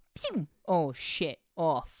 no. Pew! Oh, shit.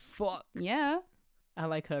 Oh, fuck. Yeah. I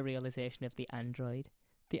like her realization of the android.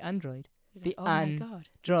 The android. He's the like, oh my God.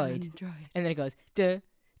 Android. And then it goes, duh,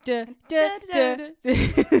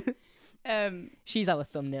 she's our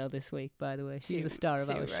thumbnail this week, by the way. She's the star of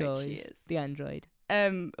our show. She is. The android.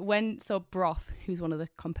 Broth, who's one of the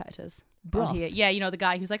competitors. Broth? Here, yeah, you know, the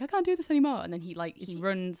guy who's like, I can't do this anymore. And then he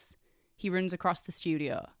runs across the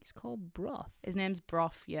studio. He's called Broth. His name's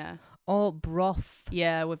Broth, yeah. Oh, Broth.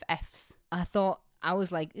 Yeah, with F's. I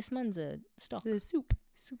was like, this man's a stock. The soup.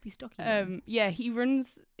 Soupy stocky. Yeah, he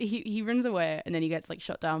runs away and then he gets like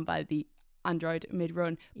shot down by the android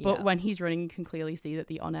mid-run. But when he's running, you can clearly see that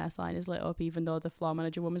the on-air sign is lit up, even though the floor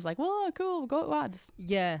manager woman's like, well, cool, go to ads.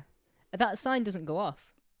 Yeah. That sign doesn't go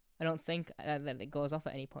off. I don't think that it goes off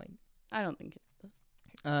at any point. I don't think it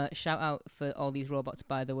does. Shout out for all these robots,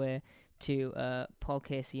 by the way, to Paul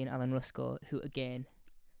Casey and Alan Rusko, who again,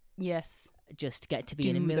 yes, just get to be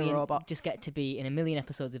in a million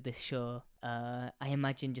episodes of this show. I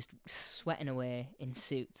imagine just sweating away in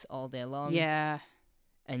suits all day long. Yeah,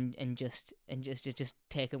 and just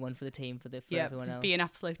taking one for the team for everyone else. Being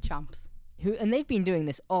absolute champs. And they've been doing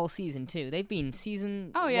this all season too. They've been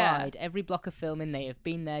season wide. Every block of filming, they have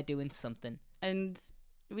been there doing something, and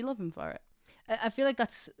we love them for it. I feel like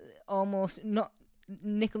that's almost not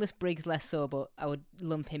Nicholas Briggs less so, but I would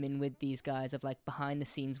lump him in with these guys of like behind the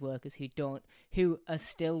scenes workers who are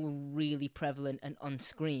still really prevalent and on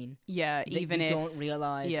screen. Yeah, even if don't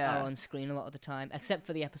realize are on screen a lot of the time, except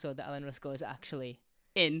for the episode that Alan Rusko is actually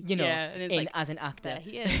in, and it's in like, as an actor,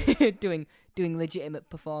 he is doing legitimate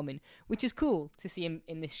performing, which is cool to see him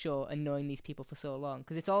in this show and knowing these people for so long,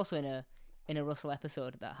 because it's also in a Russell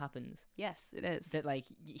episode that happens. Yes, it is. That like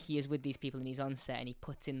he is with these people and he's on set and he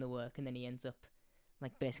puts in the work and then he ends up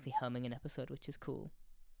like basically helming an episode, which is cool.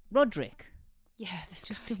 Roderick. Yeah, this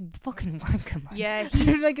just a fucking wanker, man. Yeah,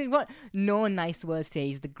 he's like what? No nice words to say.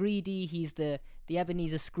 He's the greedy. He's the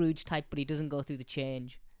Ebenezer Scrooge type, but he doesn't go through the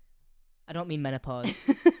change. I don't mean menopause.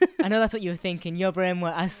 I know that's what you were thinking. Your brain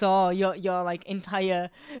went. I saw your like entire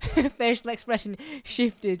facial expression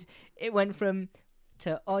shifted. It went from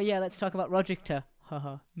to oh yeah, let's talk about Roderick to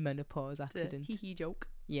haha menopause accident. Hee joke.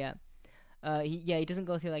 Yeah. He doesn't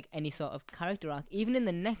go through like any sort of character arc. Even in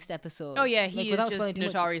the next episode. Oh yeah, he is just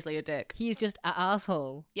notoriously a dick. He is just an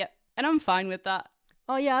asshole. Yep, and I'm fine with that.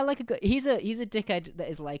 Oh yeah, I like a good. He's a dickhead that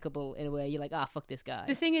is likable in a way. You're like, fuck this guy.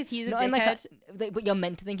 The thing is, he's a dickhead. But you're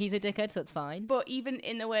meant to think he's a dickhead, so it's fine. But even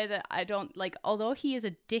in the way that I don't like, although he is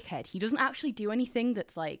a dickhead, he doesn't actually do anything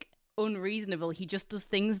that's like unreasonable. He just does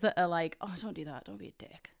things that are like, oh, don't do that. Don't be a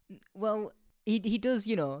dick. Well. He does,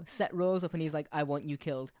 set Rose up and he's like, I want you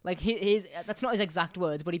killed. Like, that's not his exact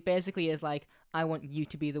words, but he basically is like, I want you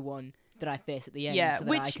to be the one that I face at the end so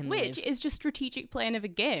that I can which live. Is just strategic playing of a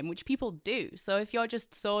game, which people do. So if you're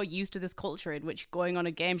just so used to this culture in which going on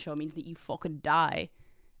a game show means that you fucking die,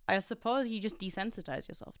 I suppose you just desensitize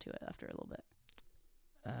yourself to it after a little bit.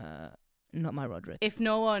 Not my Roderick. If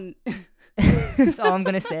no one... That's all I'm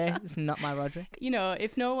going to say. It's not my Roderick.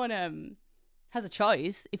 If no one... has a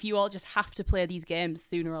choice, if you all just have to play these games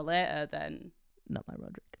sooner or later, then not my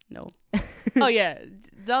Roderick. No. Oh yeah,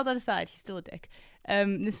 all that aside, he's still a dick.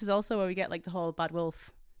 This is also where we get like the whole Bad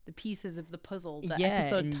Wolf, the pieces of the puzzle, the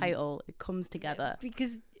episode title, it comes together.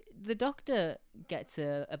 Because the Doctor gets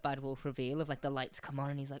a Bad Wolf reveal of like the lights come on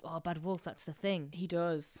and he's like, oh, Bad Wolf, that's the thing. He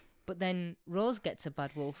does. But then Rose gets a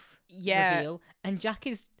Bad Wolf reveal and Jack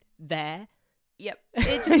is there. Yep.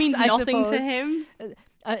 It just means nothing to him.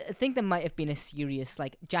 I think there might have been a serious,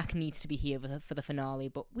 like, Jack needs to be here for the finale,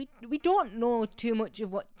 but we don't know too much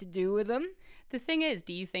of what to do with him. The thing is,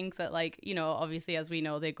 do you think that, like, obviously, as we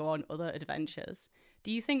know, they go on other adventures.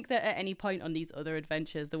 Do you think that at any point on these other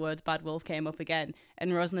adventures, the words Bad Wolf came up again,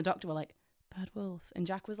 and Rose and the Doctor were like, Bad Wolf, and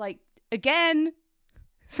Jack was like, again?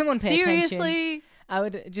 Someone pay Seriously? attention. I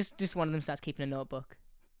would, just one of them starts keeping a notebook.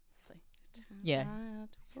 Yeah.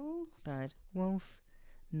 Bad Wolf.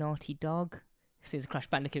 Naughty Dog. This is a Crash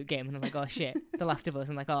Bandicoot game, and I'm like, oh shit, The Last of Us.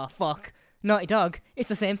 I'm like, oh fuck, Naughty Dog. It's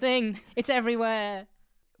the same thing. It's everywhere.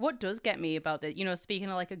 What does get me about the, speaking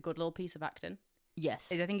of like a good little piece of acting,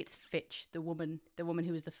 Yes. is I think it's Fitch, the woman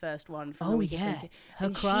who was the first one. From Oh, the Weakest yeah. Link. Her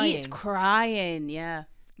And crying. She's crying, yeah.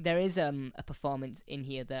 There is a performance in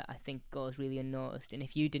here that I think goes really unnoticed, and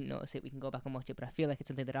if you didn't notice it, we can go back and watch it, but I feel like it's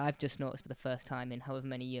something that I've just noticed for the first time in however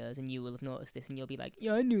many years, and you will have noticed this, and you'll be like,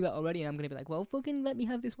 yeah, I knew that already, and I'm going to be like, well, fucking let me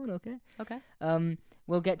have this one, okay? Okay.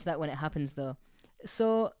 We'll get to that when it happens, though.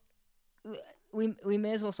 So, we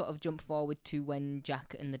may as well sort of jump forward to when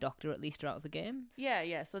Jack and the Doctor at least are out of the game.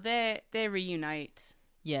 Yeah, so they reunite.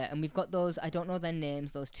 Yeah, and we've got those, I don't know their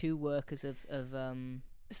names, those two workers of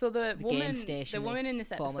So the game woman, station, the woman in this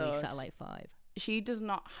formerly episode, Satellite 5. she does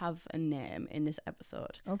not have a name in this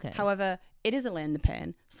episode. Okay. However, it is Elaine the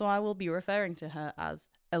Pain, so I will be referring to her as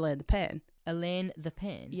Elaine the Pain. Elaine the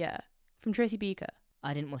Pain? Yeah, from Tracy Beaker.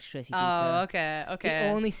 I didn't watch Tracy Beaker. Oh, okay. The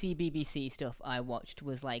only CBBC stuff I watched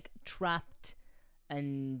was like Trapped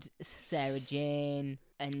and Sarah Jane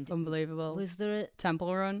and Unbelievable. was there a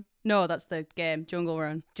Temple Run? No, that's the game. Jungle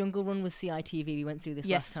Run. Jungle Run was CITV. We went through this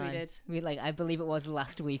last time. Yes, we did. I believe it was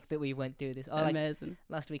last week that we went through this. Or Amazing.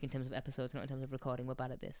 Last week in terms of episodes, not in terms of recording. We're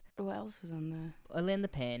bad at this. What else was on there? Elaine the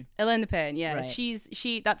Pain. Elaine the Pain, yeah.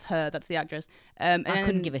 Right. That's her, that's the actress. And I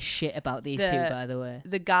couldn't give a shit about these two, by the way.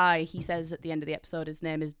 The guy, he says at the end of the episode, his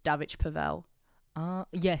name is Davich Pavel.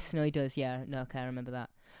 Yes, no, he does, yeah. No, okay, I remember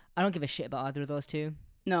that. I don't give a shit about either of those two.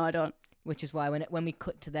 No, I don't. Which is why when we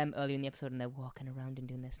cut to them earlier in the episode and they're walking around and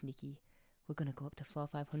doing their sneaky, we're going to go up to floor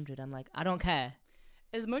 500, I'm like, I don't care.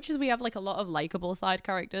 As much as we have like a lot of likable side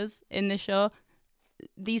characters in this show,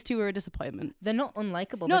 these two are a disappointment. They're not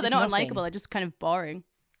unlikable. No, they're not nothing. unlikable. They're just kind of boring.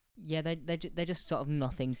 Yeah, they're just sort of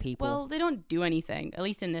nothing people. Well, they don't do anything, at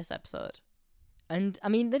least in this episode. And I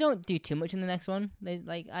mean, they don't do too much in the next one. They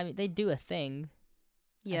they do a thing.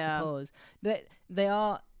 Yeah. I suppose they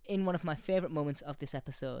are in one of my favorite moments of this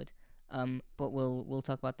episode. But we'll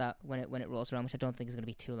talk about that when it rolls around, which I don't think is going to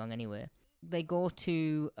be too long anyway. They go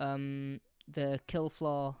to the kill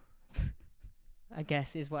floor, I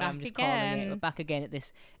guess is what I'm just calling it. We're back again at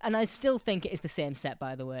this, and I still think it is the same set,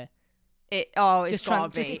 by the way. It's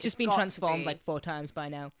just been transformed like 4 times by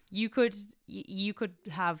now. You could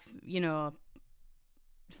have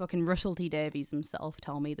fucking Russell T Davies himself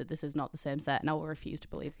tell me that this is not the same set, and I will refuse to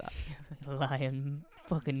believe that. Lying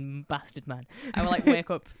fucking bastard, man. I will wake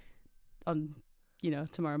up on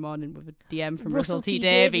tomorrow morning with a DM from Russell T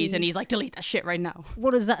Davies, and he's like, delete that shit right now.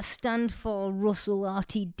 What does that stand for, Russell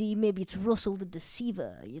RTD? Maybe it's Russell the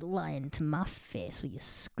Deceiver. You're lying to my face with your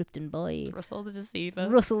scripting, boy. Russell the Deceiver.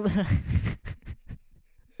 Russell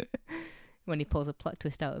when he pulls a plot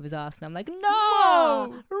twist out of his arse, and I'm like,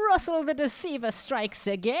 no! Russell the Deceiver strikes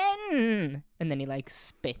again! And then he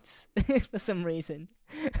spits for some reason.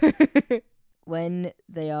 When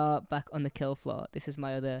they are back on the kill floor, this is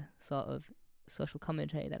my other sort of social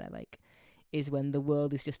commentary that I like, is when the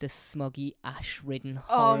world is just a smoggy, ash-ridden,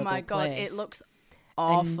 horrible Oh my god, place. it looks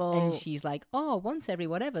awful. And she's like, oh, once every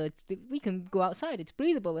whatever, we can go outside, it's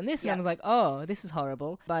breathable, and this. Yeah. And I was like, oh, this is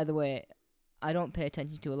horrible. By the way, I don't pay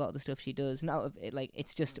attention to a lot of the stuff she does. Not of it,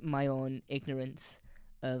 it's just my own ignorance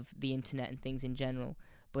of the internet and things in general.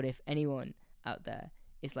 But if anyone out there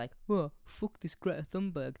is like, oh, fuck this Greta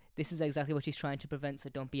Thunberg, this is exactly what she's trying to prevent, so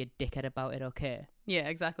don't be a dickhead about it, okay? Yeah,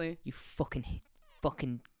 exactly. You fucking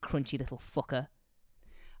crunchy little fucker.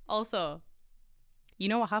 Also, you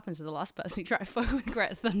know what happens to the last person who tried to fuck with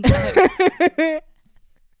Greta Thunberg?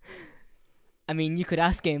 I mean, you could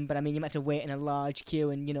ask him, but I mean, you might have to wait in a large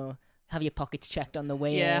queue and, have your pockets checked on the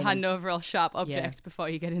way in. Yeah, hand over all sharp objects before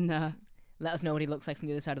you get in there. Let us know what he looks like from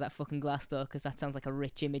the other side of that fucking glass, though, because that sounds like a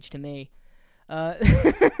rich image to me.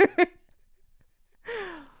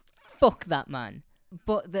 Fuck that man.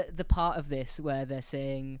 But the part of this where they're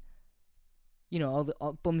saying, all the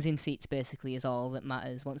bums in seats basically is all that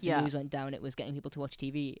matters. Once the news went down, it was getting people to watch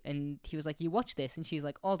TV. And he was like, you watch this? And she's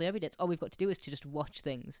like, all day, every day. It's all we've got to do is to just watch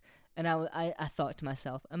things. And I thought to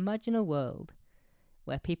myself, imagine a world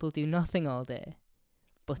where people do nothing all day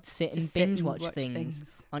but sit and binge watch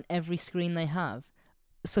things on every screen they have.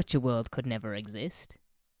 Such a world could never exist.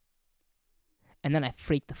 And then I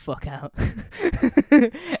freaked the fuck out.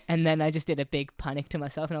 And then I just did a big panic to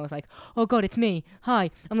myself, and I was like, oh god, it's me. Hi,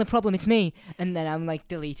 I'm the problem, it's me. And then I'm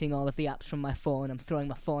deleting all of the apps from my phone. I'm throwing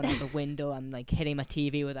my phone out the window. I'm hitting my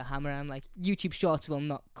TV with a hammer. I'm like, YouTube Shorts will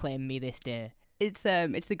not claim me this day. It's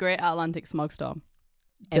the Great Atlantic Smog Storm.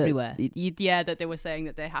 Everywhere. That they were saying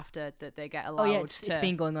that they get allowed. Oh yeah, it's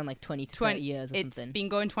been going on 20 years or something. It's been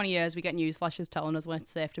going 20 years. We get news flashes telling us when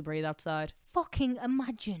it's safe to breathe outside. Fucking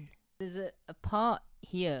imagine. There's a part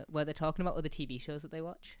here where they're talking about other TV shows that they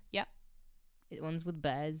watch. Yeah. One's with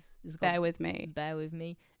bears. Bear with me. Bear with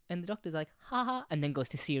me. And the doctor's like, haha, and then goes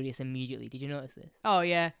to serious immediately. Did you notice this? Oh,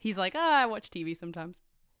 yeah. He's like, I watch TV sometimes.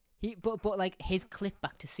 But like his clip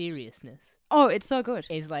back to seriousness. Oh, it's so good.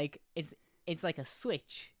 Is like, it's like a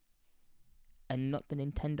switch. And not the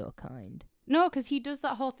Nintendo kind. No, because he does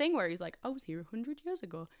that whole thing where he's like, I was here 100 years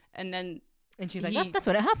ago. And she's like, that's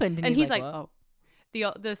when it happened. And he's like, oh.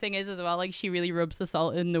 The thing is as well, like, she really rubs the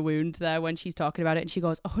salt in the wound there when she's talking about it. And she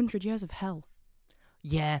goes, 100 years of hell.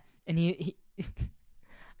 Yeah. And he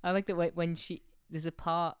I like that when there's a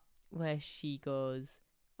part where she goes,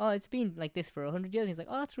 oh, it's been like this for 100 years. And he's like,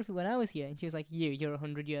 oh, that's roughly when I was here. And she was like, you're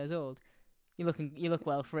 100 years old. You look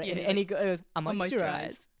well for it. Yeah, and he goes, I'm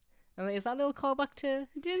moisturized. I'm like, is that a little callback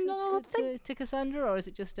to Cassandra, or is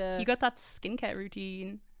it just he got that skincare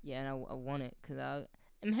routine? Yeah, and I want it because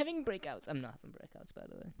I'm having breakouts. I'm not having breakouts, by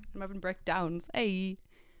the way. I'm having breakdowns. Hey,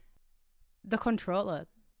 the controller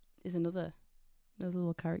is another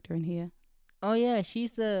little character in here. Oh yeah,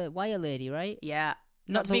 she's the wire lady, right? Yeah.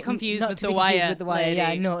 Not to be confused with the wire lady. Yeah,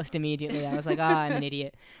 I noticed immediately. I was like, I'm an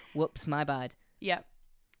idiot. Whoops, my bad. Yeah.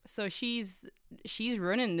 So she's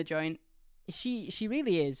running the joint. She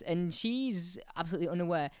really is, and she's absolutely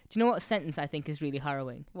unaware. Do you know what sentence I think is really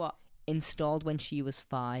harrowing? What? Installed when she was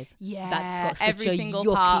 5. Yeah. That's got such every a single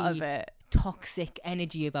yucky, part of it. Toxic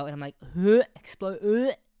energy about it. I'm like,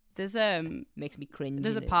 explode. There's makes me cringe.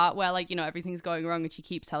 There's a part where, like, you know, everything's going wrong and she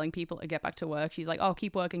keeps telling people to get back to work. She's like, oh,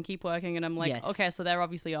 keep working, and I'm like, yes. Okay, so they're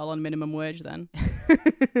obviously all on minimum wage then.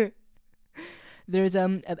 There's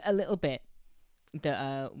a little bit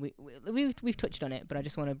that we've touched on it, but I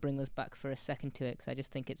just want to bring us back for a second to it because I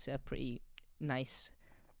just think it's a pretty nice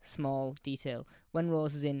small detail. When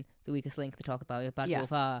Rose is in The Weakest Link to talk about Bad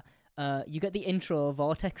Wolf R, you get the intro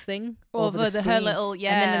vortex thing over the screen, her little, and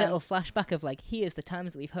then a little flashback of like, here's the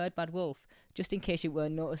times that we've heard Bad Wolf, just in case you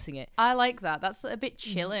weren't noticing it. I like that. That's a bit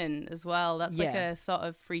chilling as well. That's like a sort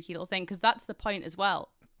of freaky little thing because that's the point as well.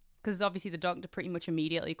 Because obviously the doctor pretty much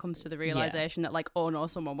immediately comes to the realization that like, oh no,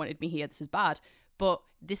 someone wanted me here. This is bad. But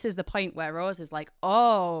this is the point where Rose is like,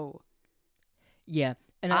 oh, yeah.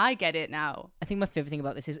 And I get it now. I think my favourite thing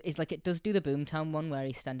about this is like it does do the Boomtown one where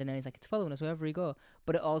he's standing there and he's like, it's following us wherever we go.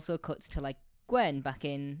 But it also cuts to like Gwen back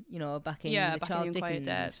in the Charles Dickens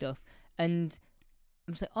and stuff. And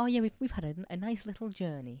I'm just like, oh yeah, we've had a nice little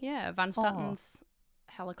journey. Yeah, Van Statten's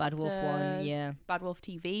helicopter. Bad Wolf 1, yeah. Bad Wolf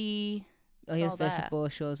TV. Oh yeah, Versa Bo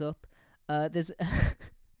shows up. There's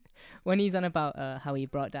when he's on about how he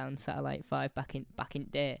brought down Satellite 5 back in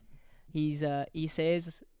day, he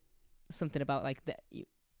says something about like that.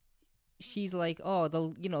 She's like, oh,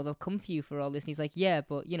 they'll come for you for all this, and he's like, yeah,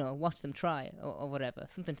 but watch them try or whatever,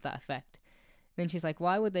 something to that effect. And then she's like,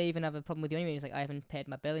 why would they even have a problem with you anyway? And he's like, I haven't paid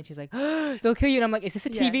my bill, and she's like, oh, they'll kill you. And I'm like, is this a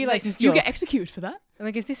TV license joke? You get executed for that? I'm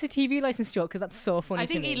like, is this a TV license joke? Because that's so funny. I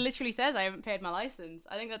think to me. He literally says, I haven't paid my license.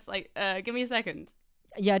 I think that's like, give me a second.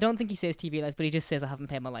 Yeah, I don't think he says TV license, but he just says I haven't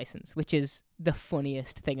paid my license, which is the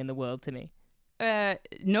funniest thing in the world to me.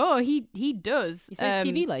 No, he does. He says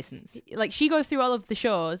TV license. Like, she goes through all of the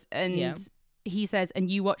shows and he says, and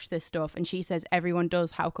you watch this stuff, and she says, everyone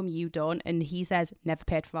does, how come you don't? And he says, never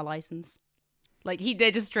paid for my license. Like, they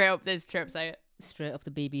just straight up say it. Straight up the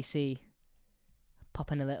BBC.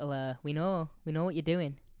 Popping a little, we know what you're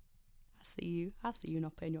doing. I see you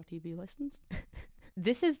not paying your TV license.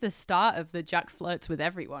 This is the start of the Jack flirts with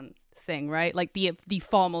everyone thing, right? Like the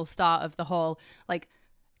formal start of the whole, like,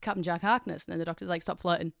 Captain Jack Harkness, and then the doctor's like, stop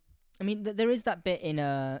flirting. I mean, there is that bit in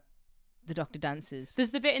the Doctor Dances. There's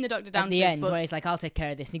the bit in the Doctor Dances at the end where he's like, I'll take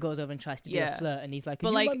care of this, and he goes over and tries to do a flirt, and he's like,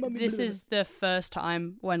 but like, this is the first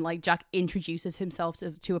time when like Jack introduces himself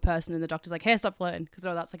to a person, and the Doctor's like, hey, stop flirting, because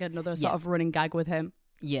that's like another sort of running gag with him.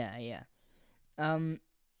 Yeah.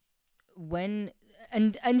 When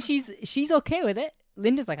and she's okay with it.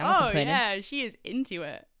 Linda's like, I'm not complaining. Oh yeah, she is into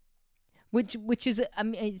it. Which is, I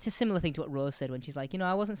mean, it's a similar thing to what Rose said when she's like,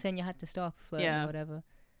 I wasn't saying you had to stop flirting or whatever.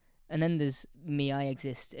 And then there's me, I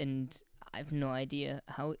exist, and I've no idea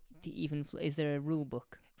how to even. Is there a rule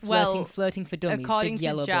book? Flirting for dummies. According big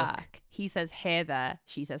yellow to Jack, book. He says, "Hey there."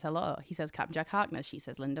 She says, "Hello." He says, "Captain Jack Harkness." She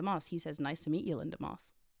says, "Linda Moss." He says, "Nice to meet you, Linda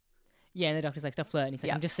Moss." Yeah, and the doctor's like, "Stop flirting." He's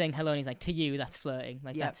like, "I'm just saying hello," and he's like, "To you, that's flirting."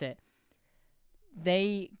 Like that's it.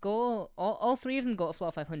 They go. All three of them go to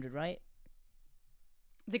floor 500, right?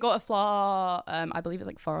 They go to floor. I believe it's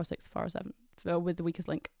like 406, 407 with the Weakest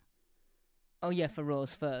Link. Oh yeah, for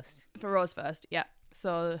Rose first. Yeah.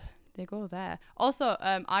 So they go there. Also,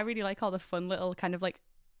 I really like all the fun little kind of like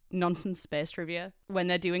nonsense space trivia when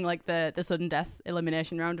they're doing like the sudden death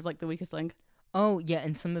elimination round of like the Weakest Link. Oh yeah,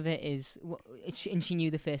 and some of it is, and she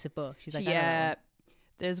knew the face of Bo. She's like, yeah.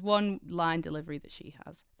 There's one line delivery that she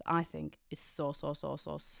has that I think is so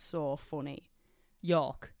funny.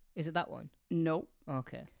 York. Is it that one? No.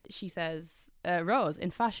 Okay. She says, Rose,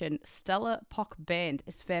 in fashion, Stella Pock Band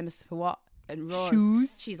is famous for what? And Rose,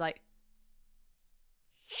 Shoes. she's like,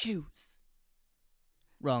 shoes.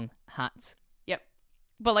 Wrong. Hats. Yep.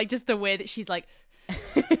 But like just the way that she's like,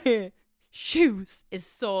 shoes is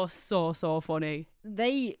so funny.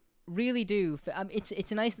 They really do.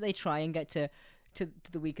 It's nice that they try and get to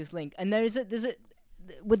the weakest link. And there's a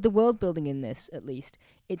with the world building in this, at least,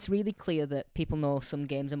 it's really clear that people know some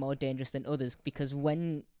games are more dangerous than others, because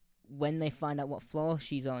when they find out what floor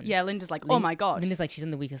she's on, Linda's like, oh my god, Linda's like, she's on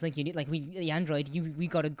the weakest link. You need the android. We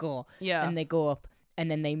gotta go. Yeah. And they go up, and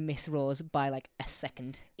then they miss Rose by like a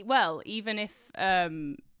second. Well, even if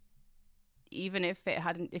she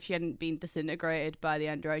hadn't been disintegrated by the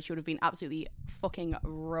android, she would have been absolutely fucking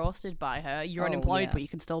roasted by her. You're unemployed, but you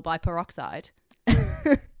can still buy peroxide.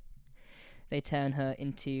 They turn her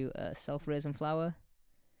into a self-raising flour.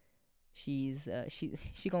 She's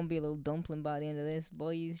gonna be a little dumpling by the end of this,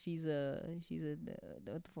 boys. I've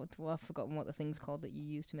forgotten what the thing's called that you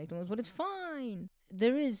use to make them, but it's fine.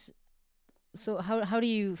 There is. So how do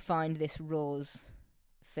you find this Rose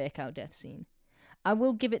fake out death scene? I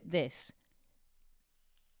will give it this.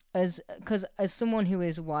 As someone who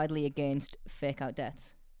is widely against fake out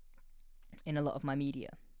deaths in a lot of my media.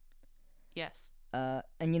 Yes.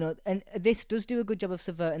 And this does do a good job of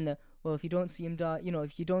subverting if you don't see him die,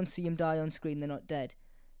 if you don't see him die on screen, they're not dead.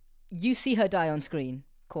 You see her die on screen,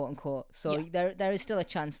 quote unquote. So there is still a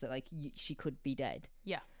chance that she could be dead.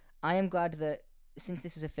 Yeah. I am glad that since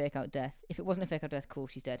this is a fake out death, if it wasn't a fake out death, cool,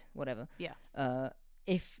 she's dead, whatever. Yeah.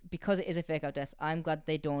 Because it is a fake out death, I'm glad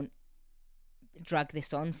they don't drag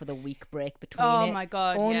this on for the week break between it. Oh my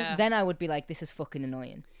god, yeah. Then I would be like, this is fucking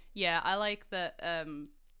annoying. Yeah, I like that.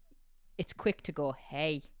 It's quick to go,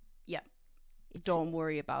 hey. Yeah. Don't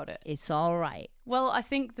worry about it. It's all right. Well, I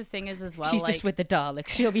think the thing is as well, she's just with the Daleks.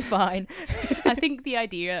 She'll be fine. I think the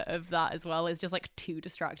idea of that as well is just like too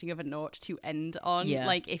distracting of a note to end on. Yeah.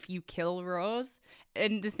 Like if you kill Rose,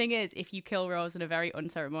 and the thing is, if you kill Rose in a very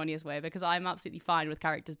unceremonious way, because I'm absolutely fine with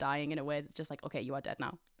characters dying in a way that's just like, okay, you are dead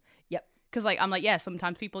now. Yep. Because I'm like, yeah,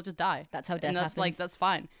 sometimes people just die. That's how death and that's happens. that's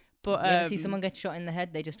fine. But you ever see someone get shot in the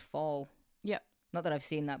head, they just fall. Yep. Not that I've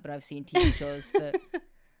seen that, but I've seen TV shows that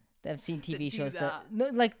I've seen TV shows that no,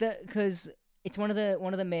 like that, because it's one of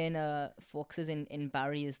the main focuses in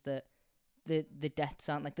Barry is that the deaths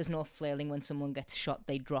aren't like, there's no flailing when someone gets shot,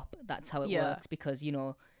 they drop. That's how it works, because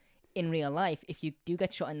in real life, if you do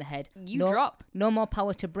get shot in the head, you drop. No more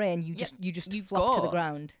power to brain. You just flop to the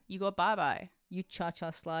ground. You go bye. You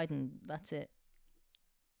cha-cha slide, and that's it.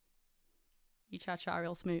 You cha-cha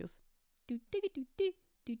real smooth.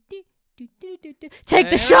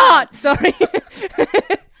 Take the shot! Sorry.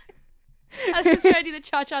 I was just trying to do the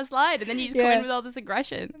cha-cha slide, and then you just come in with all this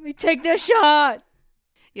aggression. Let me take the shot!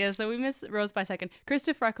 Yeah, so we miss Rose by a second.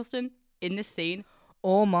 Christopher Eccleston in this scene.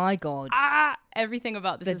 Oh my god. Everything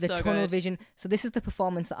about this is so good. The tunnel vision. So this is the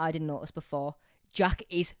performance that I didn't notice before. Jack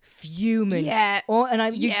is fuming. Yeah. Oh,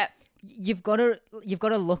 and you've got to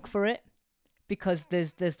look for it, because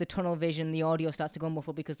there's the tunnel vision. The audio starts to go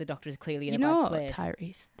muffled because the Doctor is clearly in a bad place.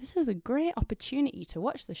 Tyrese, this is a great opportunity to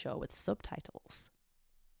watch the show with subtitles,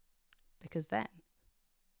 because then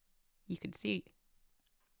you can see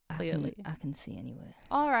clearly. I can see anywhere.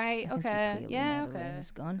 All right. Okay. Yeah. Okay.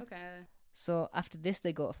 It's gone. Okay. So after this,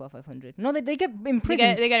 they go to Floor 500. No, they get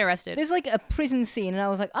imprisoned. They get arrested. There's like a prison scene, and I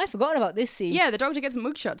was like, I've forgotten about this scene. Yeah, the Doctor gets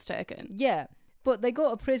mugshots taken. Yeah. But they go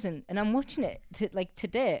to prison, and I'm watching it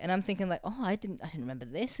today, and I'm thinking like, oh, I didn't remember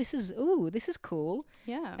this. This is cool.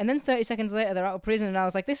 Yeah. And then 30 seconds later, they're out of prison, and I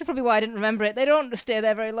was like, this is probably why I didn't remember it. They don't stay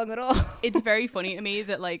there very long at all. It's very funny to me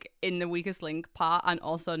that like in the weakest link part, and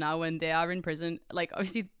also now when they are in prison, like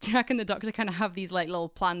obviously Jack and the Doctor kind of have these like little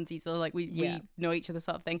plans. These are like we know each other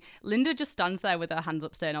sort of thing. Linda just stands there with her hands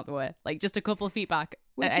up, staring out the way, like just a couple of feet back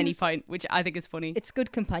at any point, which I think is funny. It's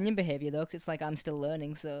good companion behavior though, because it's like, I'm still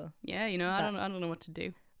learning. So yeah, I don't know what to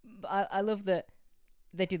do. But I love that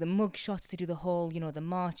they do the mug shots, they do the whole, the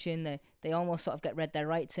marching, they almost sort of get read their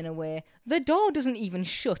rights in a way. The door doesn't even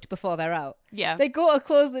shut before they're out. Yeah. They go to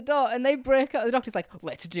close the door and they break out. The Doctor's like,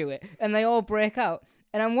 let's do it. And they all break out.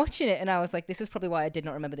 And I'm watching it and I was like, this is probably why I did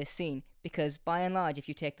not remember this scene. Because by and large, if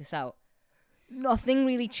you take this out, nothing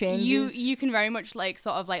really changes. You can very much like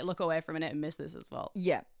sort of like look away from it and miss this as well.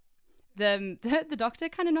 Yeah. The Doctor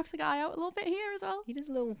kind of knocks a guy out a little bit here as well. He does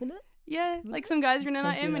a little bit. Yeah, like some guys running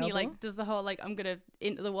at him, and he like does the whole like I'm gonna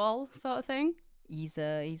into the wall sort of thing. He's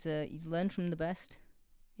learned from the best.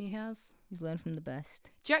 He has. He's learned from the best.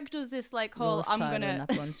 Jack does this like whole Rose I'm Tyler gonna and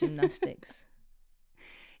that bronze gymnastics.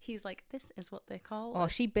 He's like, this is what they call. Oh,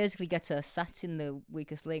 she basically gets her sats in the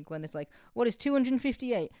weakest link when it's like, what is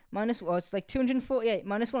 258 minus? Well, it's like 248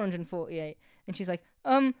 minus 148, and she's like,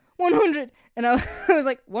 100. And I was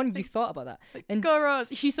like, you thought about that? Like, and go Rose.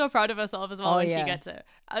 She's so proud of herself as well when yeah. she gets it.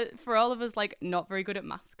 For all of us, like, not very good at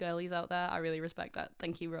maths girlies out there, I really respect that.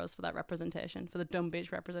 Thank you, Rose, for that representation, for the dumb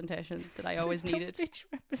bitch representation that I always needed. Dumb bitch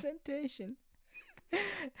representation.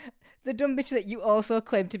 The dumb bitch that you also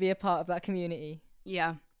claim to be a part of that community.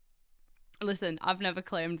 Yeah. Listen, I've never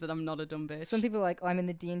claimed that I'm not a dumb bitch. Some people are like, I'm in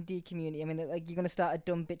the D&D community. I mean, like, you're going to start a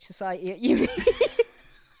dumb bitch society at uni.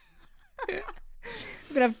 We're going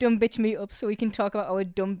to have dumb bitch meetups so we can talk about our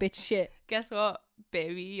dumb bitch shit. Guess what,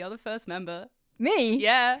 baby? You're the first member. Me?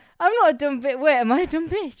 Yeah. I'm not a dumb bitch. Wait, am I a dumb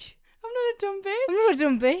bitch? I'm not a dumb bitch. I'm not a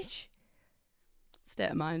dumb bitch.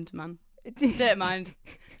 State of mind, man. State of mind.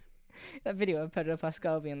 That video of Pedro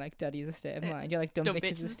Pascal being like, Daddy is a state of mind. You're like, dumb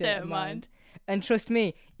bitch is a state of mind. And trust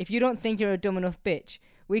me, if you don't think you're a dumb enough bitch,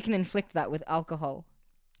 we can inflict that with alcohol.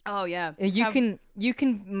 Oh, yeah. You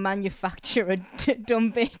can manufacture a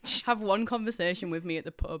dumb bitch. Have one conversation with me at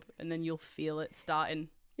the pub, and then you'll feel it starting.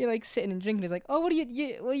 You're like sitting and drinking. It's like, oh, what are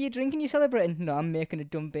you drinking? You celebrating? No, I'm making a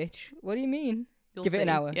dumb bitch. What do you mean? Give it an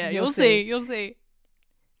hour. Yeah, you'll see. You'll see.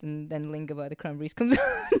 And then Linger by the Cranberries comes on.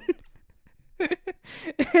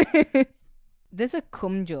 There's a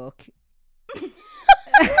cum joke.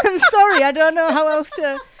 I'm sorry, I don't know how else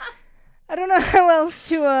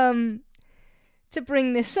to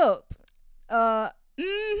bring this up. I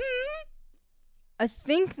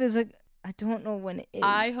think I don't know when it is.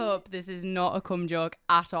 I hope this is not a cum joke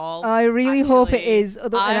at all. I really hope it is,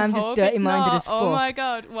 and I'm just dirty-minded as fuck. Oh my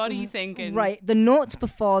god, what are you thinking? Right, the notes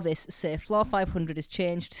before this say floor 500 is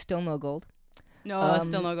changed, still no gold. No,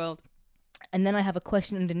 still no gold. And then I have a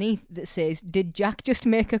question underneath that says, did Jack just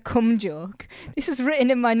make a cum joke? This is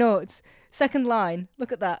written in my notes. Second line,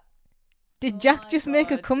 look at that. Did Jack just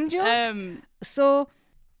make a cum joke? So,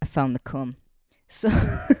 I found the cum.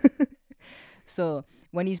 So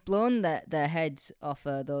when he's blown their heads off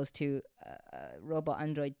those two robot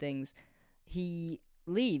android things, he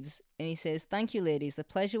leaves and he says, thank you, ladies. The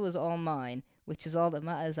pleasure was all mine, which is all that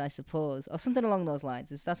matters, I suppose. Or something along those lines.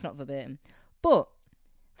 That's not verbatim. But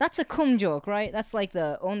that's a cum joke, right? That's like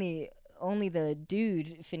the only the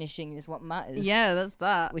dude finishing is what matters. Yeah, that's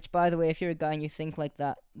that. Which, by the way, if you're a guy and you think like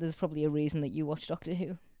that, there's probably a reason that you watch Doctor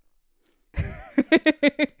Who.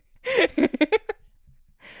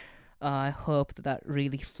 I hope that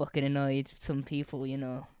really fucking annoyed some people, you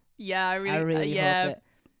know. Yeah, I really hope it.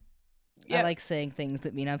 Yep. I like saying things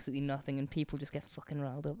that mean absolutely nothing and people just get fucking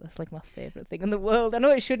riled up. That's like my favourite thing in the world. I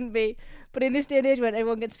know it shouldn't be, but in this day and age when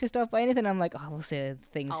everyone gets pissed off by anything, I'm like, we'll say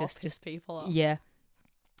things just people off. Yeah.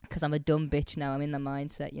 Because I'm a dumb bitch now. I'm in the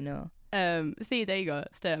mindset, you know. See, there you go.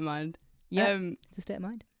 State of mind. Yeah, it's a state of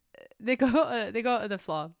mind. They go to the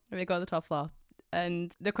floor. They go to the top floor.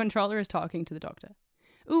 And the controller is talking to the doctor.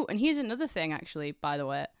 Ooh, and here's another thing, actually, by the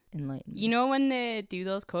way. Enlightened. You know when they do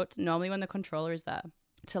those cuts, normally when the controller is there,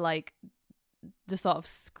 to like the sort of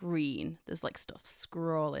screen, there's like stuff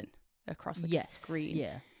scrolling across like a screen.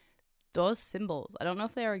 Yeah. Those symbols, I don't know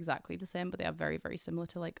if they are exactly the same, but they are very, very similar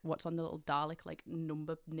to like what's on the little Dalek like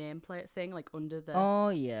number nameplate thing, like under the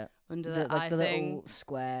the eye the thing. Little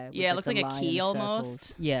square. With, Yeah, it looks like a key almost.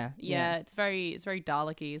 Circles. Yeah. It's very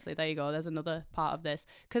Dalek-y. So there you go. There's another part of this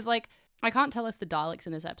because like I can't tell if the Daleks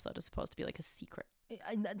in this episode are supposed to be like a secret.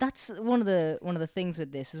 That's one of the things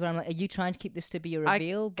with this is where I'm like, are you trying to keep this to be a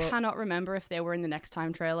reveal? I cannot remember if they were in the Next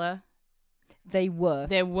Time trailer. They were.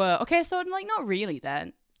 Okay, so like not really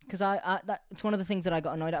then. Because it's one of the things that I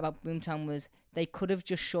got annoyed at about Boomtown was they could have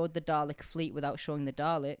just showed the Dalek fleet without showing the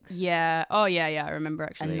Daleks. Yeah. Oh yeah, I remember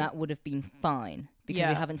actually. And that would have been fine because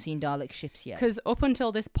we haven't seen Dalek ships yet. Because up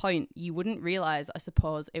until this point, you wouldn't realise, I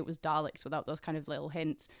suppose, it was Daleks without those kind of little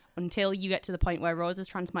hints until you get to the point where Rose is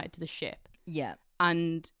transported to the ship. Yeah.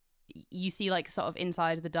 And you see like sort of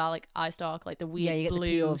inside of the Dalek eye stalk, like the weird you get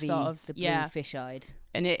blue the POV, sort of the blue fish-eyed.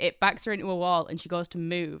 And it backs her into a wall and she goes to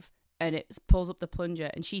move. And it pulls up the plunger,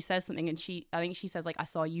 and she says something, and I think she says like, "I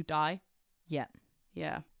saw you die." Yeah,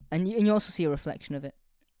 yeah. And you also see a reflection of it.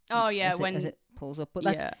 Oh yeah, as it pulls up. But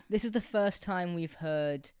this is the first time we've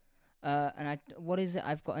heard. What is it?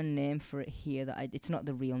 I've got a name for it here. It's not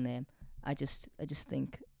the real name. I just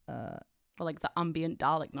think. Or like the ambient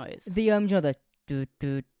Dalek noise. The you know the do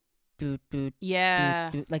do do do. Yeah.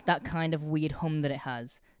 Do, like that kind of weird hum that it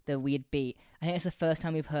has. The weird beat. I think it's the first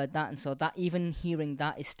time we've heard that, and so that even hearing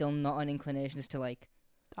that is still not an inclination as to like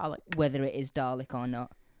Dalek, whether it is Dalek or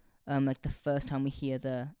not. Like the first time we hear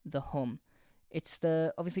the hum, it's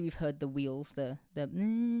obviously we've heard the wheels, the they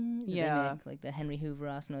make, like the Henry Hoover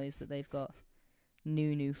ass noise that they've got.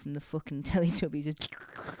 Nunu from the fucking Teletubbies.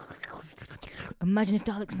 Imagine if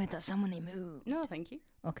Daleks made that sound when they move. No, thank you.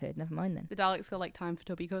 Okay, never mind then. The Daleks go like time for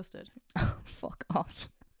Tubby Custard. Oh, fuck off.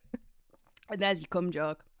 And there's your cum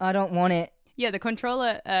joke. I don't want it. Yeah, the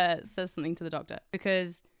controller says something to the Doctor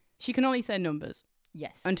because she can only say numbers.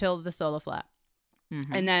 Yes. Until the solar flare.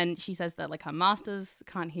 Mm-hmm. And then she says that like her masters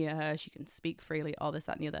can't hear her. She can speak freely, all this,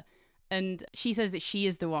 that, and the other. And she says that she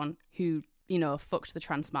is the one who, fucked the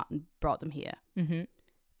transmat and brought them here. Mm-hmm.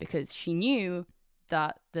 Because she knew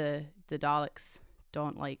that the Daleks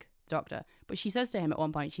don't like the Doctor. But she says to him at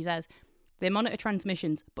one point, she says, they monitor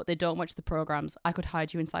transmissions, but they don't watch the programs. I could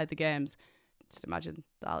hide you inside the games. Just imagine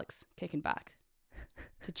Daleks kicking back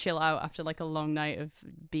to chill out after like a long night of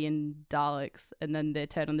being Daleks. And then they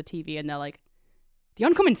turn on the TV and they're like, the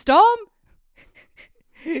oncoming storm?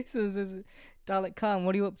 so Dalek Khan,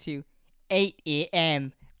 what are you up to? 8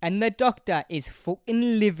 a.m. And the Doctor is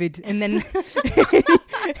fucking livid. And then...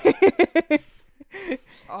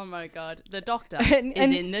 Oh my God. The Doctor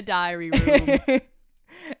is in the diary room.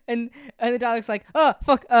 and the Dalek's like, oh,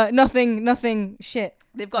 fuck, nothing, shit.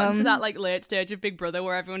 They've gotten to that like late stage of Big Brother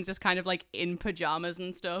where everyone's just kind of like in pajamas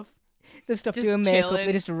and stuff. They've stopped just doing makeup, chilling.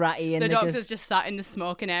 they're just ratty. And the Doctor's just sat in the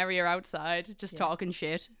smoking area outside, just talking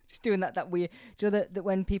shit. Just doing that weird... Do you know that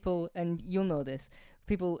when people, and you'll know this,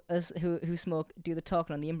 people who smoke do the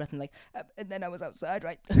talking on the in-breath and like, and then I was outside,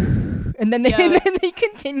 right? and then they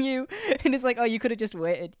continue. And it's like, oh, you could have just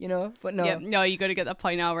waited, But no. Yeah, no, you got to get that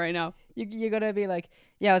point out right now. You got to be like,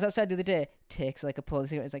 yeah, I was outside the other day. Takes like a pull of the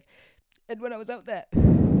cigarette. It's like, and when I was out there,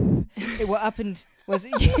 what happened was...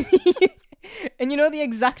 And the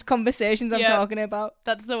exact conversations I'm talking about.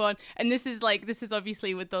 That's the one. And this is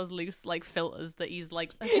obviously with those loose like filters that he's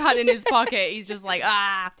like had in his pocket. He's just like,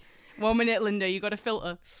 1 minute, Linda, you got a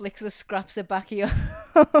filter. Flicks the scraps of backy off.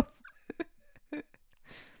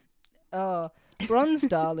 Oh, bronze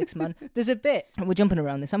Daleks, man. There's a bit. We're jumping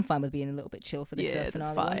around this. I'm fine with being a little bit chill for this finale.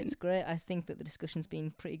 That's fine. It's great. I think that the discussion's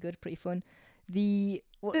been pretty good, pretty fun.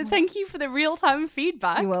 Thank you for the real-time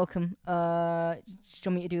feedback. You're welcome. Do you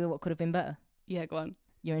want me to do what could have been better? Yeah, go on.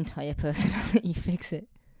 Your entire personality, fix it.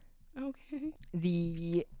 Okay.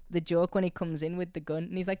 The joke when he comes in with the gun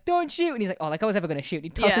and he's like, don't shoot, and he's like, oh, like I was ever gonna shoot. He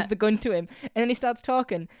tosses the gun to him and then he starts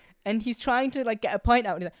talking and he's trying to like get a point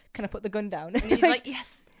out and he's like, can I put the gun down? And he's like,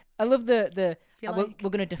 yes. I love the like... we're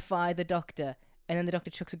gonna defy the Doctor, and then the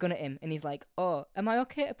Doctor chucks a gun at him and he's like, oh, am I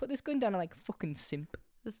okay to put this gun down? I'm like, fucking simp.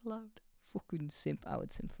 That's allowed. Fucking simp. I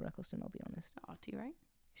would simp for Eccleston, I'll be honest. Oh, do you right?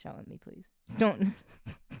 Shout at me, please. Don't.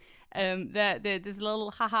 There's a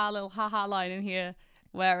little haha line in here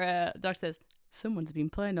where Doctor says, someone's been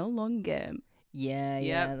playing a long game. Yeah.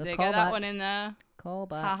 They get that one in there. Call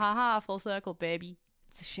back. Ha ha ha, full circle, baby.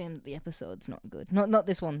 It's a shame that the episode's not good. Not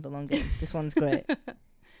this one, the long game. This one's great.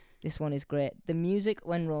 This one is great. The music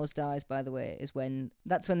when Rose dies, by the way,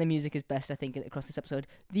 that's when the music is best, I think, across this episode.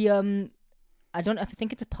 I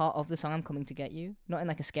think it's a part of the song I'm Coming to Get You. Not in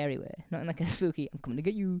like a scary way. Not in like a spooky I'm coming to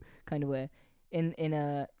get you kind of way. In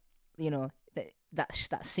a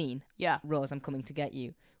that scene. Yeah. Rose, I'm coming to get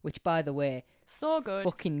you. Which, by the way, so good.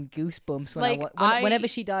 Fucking goosebumps whenever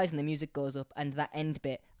she dies and the music goes up and that end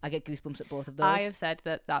bit, I get goosebumps at both of those. I have said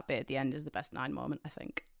that bit at the end is the best 9 moment, I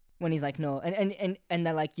think. When he's like, no, and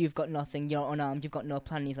they're like, you've got nothing, you're unarmed, you've got no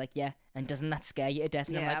plan. And he's like, yeah, and doesn't that scare you to death?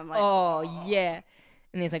 And I'm like, oh yeah.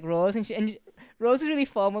 And he's like, Rose, and Rose is really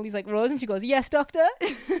formal. He's like, Rose, and she goes, yes, Doctor.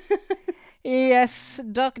 Yes,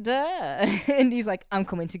 Doctor. And he's like, I'm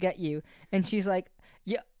coming to get you. And she's like,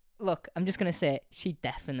 yeah, look, I'm just gonna say, she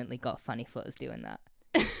definitely got fanny flutters doing that.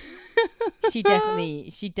 she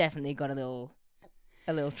definitely got a little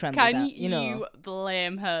tremble. Can you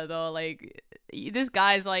blame her though? Like, this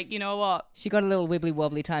guy's like, you know what? She got a little wibbly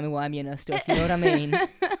wobbly timey wimey in her stuff. You know what I mean?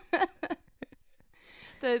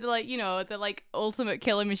 They're like, they're like ultimate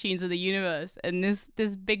killer machines of the universe, and this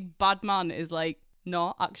big bad man is like,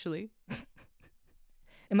 not actually.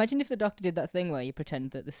 Imagine if the Doctor did that thing where you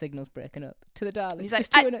pretend that the signal's breaking up to the Daleks. He's like,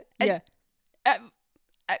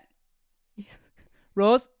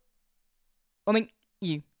 Rose, I mean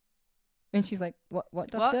you, and she's like,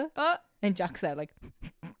 what Doctor? What? And Jack's there like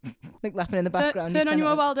laughing in the background. Turn on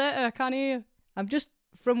your mobile data. I can't hear you. I'm just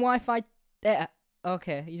from Wi-Fi data.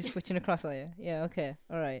 Okay, you're just switching across, are you? Yeah, okay,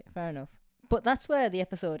 all right, fair enough. But that's where the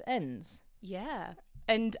episode ends. Yeah,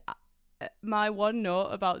 and my one note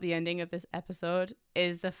about the ending of this episode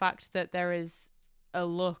is the fact that there is a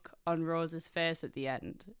look on Rose's face at the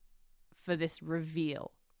end for this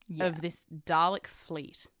reveal of this Dalek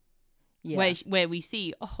fleet, where we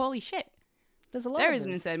see, oh, holy shit, there is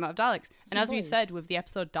an insane amount of Daleks. And as we've said with the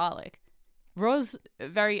episode Dalek, Rose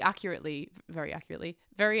very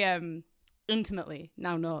intimately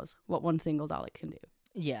now knows what one single Dalek can do.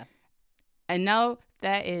 Yeah. And now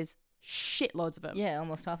there is shitloads of them. Yeah,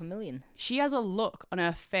 almost 500,000. She has a look on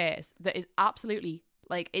her face that is absolutely,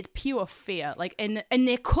 like, it's pure fear. Like, and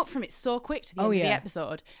they cut from it so quick to the end of the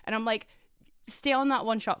episode. And I'm like, stay on that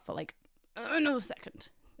one shot for, like, another second.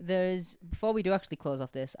 Before we do actually close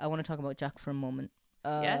off this, I want to talk about Jack for a moment.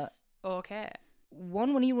 Yes? Okay.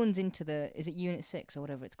 One, when he runs into is it Unit 6 or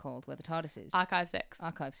whatever it's called, where the TARDIS is? Archive 6.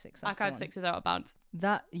 Archive 6. Archive 6 is out of bounds.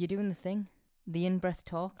 That, you're doing the thing. The in-breath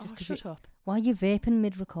talk. Shut up. Why are you vaping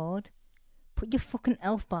mid-record? Put your fucking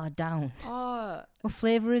elf bar down. Oh. What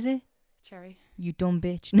flavour is it? Cherry. You dumb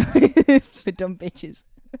bitch. No, for dumb bitches.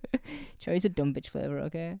 Cherry's a dumb bitch flavour,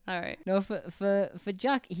 okay? Alright. No, for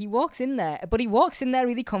Jack, he walks in there, but he walks in there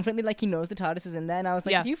really confidently, like he knows the TARDIS is in there, and I was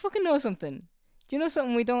like, do you fucking know something? Do you know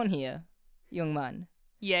something we don't hear, young man?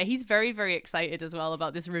 Yeah, he's very, very excited as well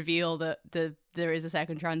about this reveal that there is a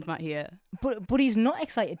second transmat here. But he's not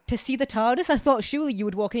excited to see the TARDIS. I thought surely you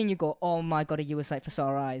would walk in and you go, oh my god, are you a sight for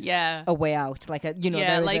sore eyes? Yeah. A way out. Like,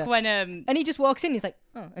 when... And he just walks in, he's like,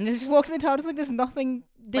 oh. And he just walks in the TARDIS like there's nothing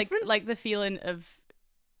different. Like the feeling of,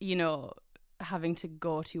 having to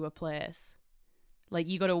go to a place. Like,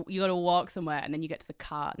 you gotta walk somewhere and then you get to the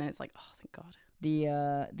car and then it's like, oh, thank God. The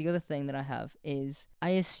other thing that I have is I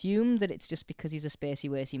assume that it's just because he's a spacey,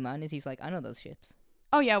 wacy man, is he's like, I know those ships.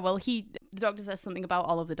 Oh yeah, well the Doctor says something about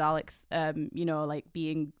all of the Daleks, like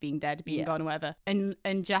being dead, being gone, or whatever. And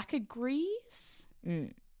Jack agrees.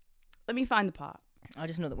 Let me find the part. I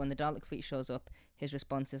just know that when the Dalek fleet shows up, his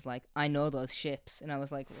response is like, I know those ships. And I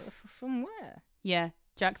was like, from where? Yeah,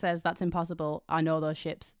 Jack says, that's impossible. I know those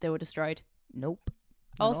ships. They were destroyed. Nope.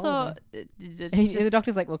 Also, the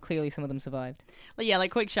Doctor's like, well, clearly some of them survived.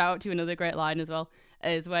 Quick shout out to another great line as well,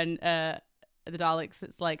 is when the Daleks,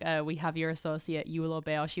 it's like, we have your associate, you will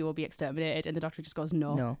obey or she will be exterminated, and the Doctor just goes,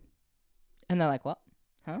 no. And they're like, what?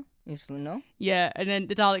 Huh? You just like, no? Yeah, and then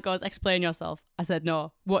the Dalek goes, explain yourself. I said,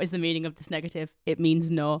 no. What is the meaning of this negative? It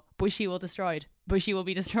means no. But she will be destroyed. But she will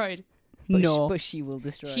be destroyed. But she will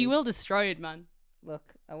destroy. She will destroy it, man.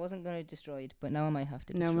 Look, I wasn't going to destroy it, but now I might have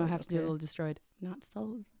to destroy it. No, I have to do a little destroyed. That's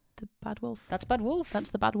the bad wolf. That's bad wolf.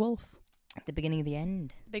 That's the bad wolf. At the beginning of the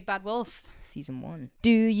end. Big bad wolf. Season 1. Do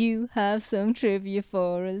you have some trivia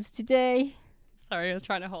for us today? Sorry, I was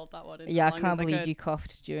trying to hold that one in. Yeah, I can't believe you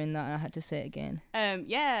coughed during that and I had to say it again.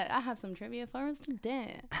 Yeah, I have some trivia for us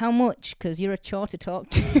today. How much? Because you're a chore to talk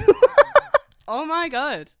to. Oh my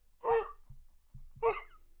god.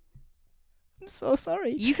 I'm so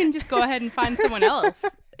sorry. You can just go ahead and find someone else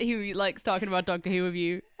who likes talking about Doctor Who with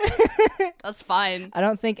you. That's fine. I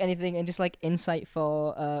don't think anything, and just like insight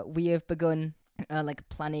for, we have begun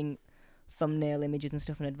planning thumbnail images and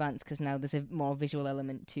stuff in advance because now there's a more visual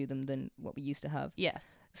element to them than what we used to have.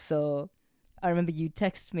 Yes. So I remember you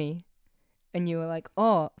texted me and you were like,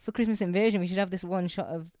 oh, for Christmas Invasion we should have this one shot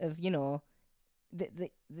of the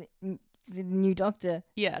new Doctor.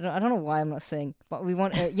 Yeah. I don't know why I'm not saying, but we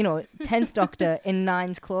want 10th Doctor in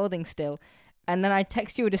Nine's clothing still. And then I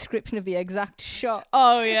text you a description of the exact shot.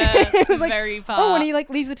 Oh yeah, it was like, very part. Oh, when he like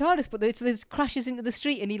leaves the TARDIS, but this crashes into the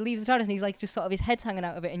street, and he leaves the TARDIS, and he's like just sort of his head's hanging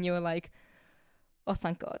out of it, and you were like, oh,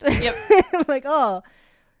 thank God. Yep. Like, oh,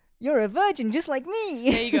 you're a virgin just like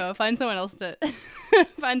me. There you go. Find someone else to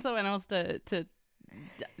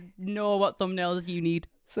know what thumbnails you need.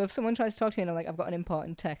 So if someone tries to talk to you and I'm like, I've got an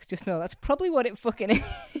important text, just know that's probably what it fucking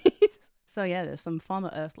is. So yeah, there's some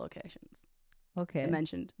former Earth locations. Okay.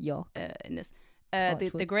 Mentioned York. In this.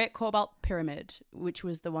 The Great Cobalt Pyramid, which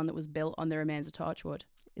was the one that was built on the remains of Torchwood.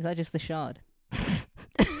 Is that just the Shard?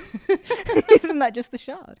 Isn't that just the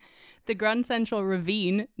Shard? The Grand Central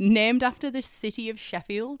Ravine, named after the city of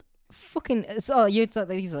Sheffield. Fucking, oh, you thought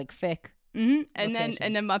these are like fake. Mm-hmm.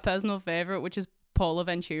 And then my personal favourite, which is Paula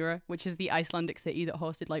Ventura, which is the Icelandic city that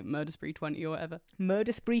hosted like Murder Spree 20 or whatever.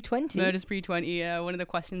 Murder Spree 20? Murder Spree 20, yeah. One of the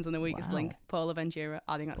questions on the weakest link. Paula Ventura.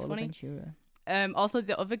 I think that's Paula funny. Ventura. Also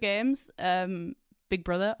the other games, Big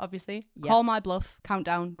Brother, obviously. Yep. Call My Bluff,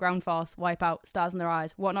 Countdown, Ground Force, Wipeout, Stars in Their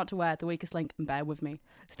Eyes, What Not to Wear, The Weakest Link, and Bear With Me.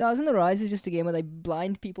 Stars in Their Eyes is just a game where they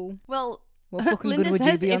blind people. Well, what fucking Linda good would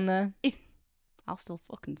you be on there? I'll still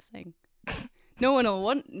fucking sing. No one will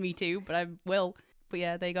want me to, but I will. But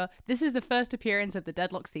yeah, there you go. This is the first appearance of the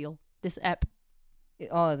Deadlock Seal. This ep.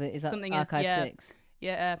 Oh, is that something Archive 6?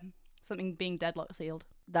 Yeah, something being deadlock sealed.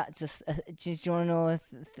 That's do you want to know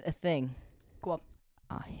a thing? Go on.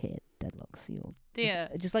 I hate Deadlock Sealed. Yeah.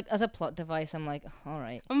 Just like as a plot device, I'm like, all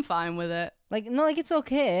right. I'm fine with it. Like, no, like it's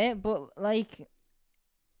okay, but like,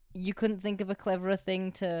 you couldn't think of a cleverer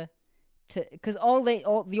thing to, because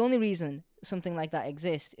the only reason something like that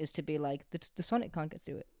exists is to be like the Sonic can't get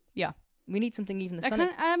through it. Yeah. We need something even the I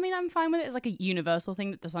Sonic. I'm fine with it. It's like a universal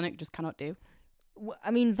thing that the Sonic just cannot do.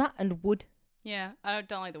 I mean, that and wood. Yeah, I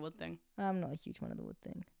don't like the wood thing. I'm not a huge fan of the wood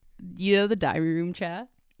thing. You know the diary room chair?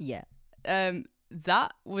 Yeah.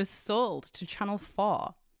 That was sold to Channel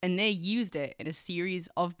 4 and they used it in a series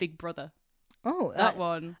of Big Brother. Oh, that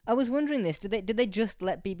one. I was wondering this. Did they just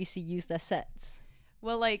let BBC use their sets?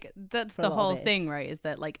 Well, like, that's the whole thing, right? Is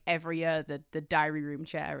that, like, every year the diary room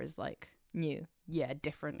chair is, like... New. Yeah,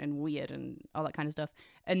 different and weird and all that kind of stuff.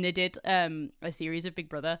 And they did a series of Big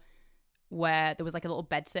Brother where there was, like, a little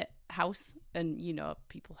bedsit house and, you know,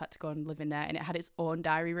 people had to go and live in there and it had its own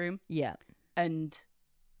diary room. Yeah. And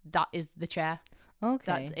that is the chair.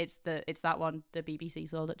 Okay. It's that one. The BBC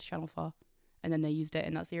sold it to Channel 4 and then they used it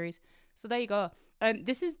in that series. So there you go.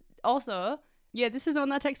 This is also... Yeah, this is the one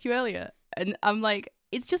that I texted you earlier. And I'm like,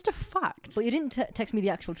 it's just a fact. But you didn't text me the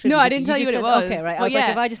actual trivia. No, I didn't tell you what it was. Okay, right. I was like,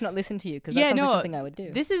 if I just not listened to you, because that sounds like something I would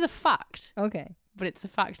do. This is a fact. Okay. But it's a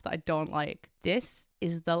fact that I don't like. This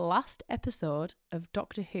is the last episode of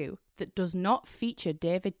Doctor Who that does not feature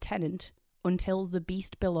David Tennant until The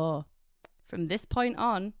Beast Below. From this point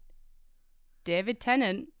on, David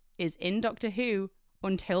Tennant is in Doctor Who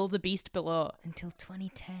until The Beast Below. Until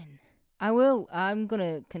 2010. I'm going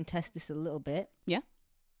to contest this a little bit. Yeah.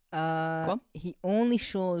 Go on. He only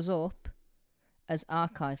shows up as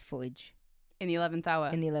archive footage in the 11th hour.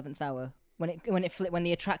 In the 11th hour, when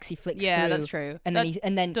the Atraxi flicks yeah, through. That's true. And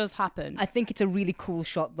then does happen. I think it's a really cool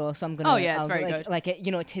shot though. So I'm gonna. Oh yeah, it's very good. Like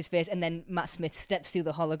you know, it's his face, and then Matt Smith steps through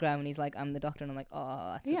the hologram, and he's like, "I'm the Doctor," and I'm like,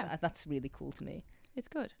 "Oh, that's really cool to me." It's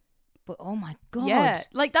good. But oh my god, yeah,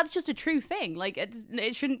 like that's just a true thing. Like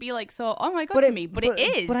it shouldn't be like so. Oh my god, to me, but it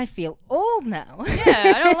is. But I feel old now.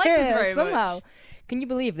 Yeah, I don't like this very somehow. much. Can you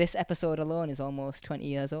believe this episode alone is almost 20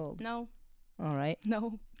 years old? No. All right.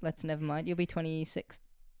 No. Let's never mind. You'll be 26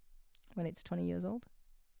 when it's 20 years old.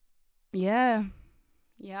 Yeah.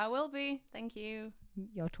 Yeah, I will be. Thank you.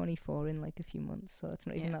 You're 24 in like a few months, so it's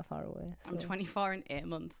not even that far away. So. I'm 24 in 8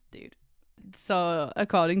 months, dude. So,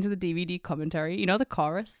 according to the DVD commentary, you know the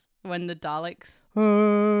chorus when the Daleks.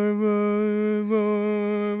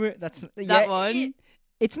 That's that one.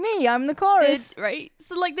 It's me. I'm the chorus. Right.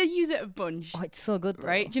 So, like, they use it a bunch. Oh, it's so good, though.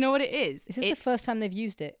 Right? Do you know what it is? Is this the first time they've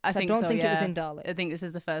used it? I don't think it was in Dalek. I think this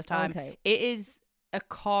is the first time. Okay. It is a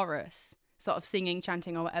chorus, sort of singing,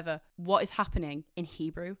 chanting, or whatever. What is happening in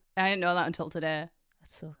Hebrew? I didn't know that until today.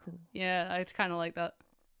 That's so cool. Yeah, I kind of like that.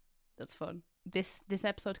 That's fun. This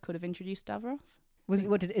episode could have introduced Davros.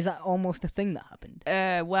 Is that almost a thing that happened?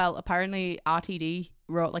 Well, apparently RTD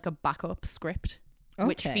wrote like a backup script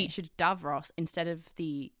which featured Davros instead of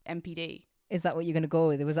the MPD. Is that what you're going to go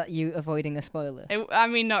with? Was that you avoiding a spoiler? I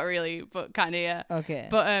mean, not really, but kind of, yeah. Okay.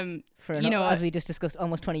 But as we just discussed,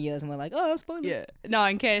 almost 20 years, and we're like, oh, spoilers. Yeah. No,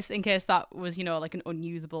 in case that was, you know, like an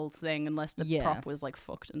unusable thing, unless the prop was like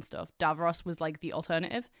fucked and stuff. Davros was like the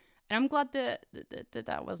alternative, and I'm glad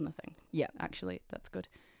that wasn't a thing. Yeah. Actually, that's good.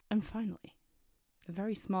 And finally, a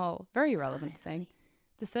very small, very relevant thing.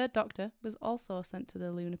 The third Doctor was also sent to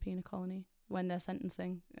the Lunar Penal Colony when they're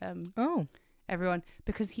sentencing everyone,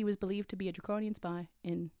 because he was believed to be a Draconian spy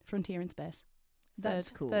in Frontier in Space.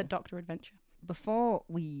 That's cool. Third Doctor adventure. Before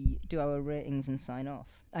we do our ratings and sign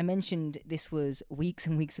off, I mentioned this was weeks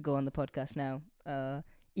and weeks ago on the podcast now,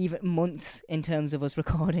 even months in terms of us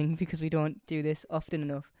recording, because we don't do this often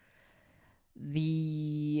enough.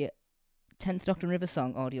 The 10th Doctor and River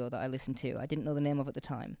song audio that I listened to, I didn't know the name of at the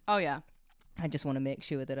time. Oh yeah. I just want to make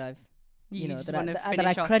sure that I've that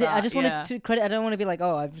I credit. That, I just wanted to credit. I don't want to be like,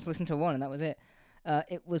 oh, I've just listened to one and that was it.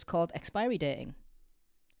 It was called Expiry Dating.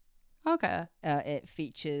 Okay. It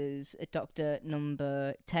features Doctor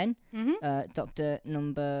number 10, Doctor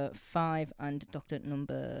number 5, and Doctor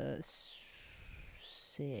number 6,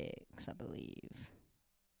 I believe.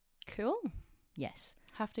 Cool. Yes.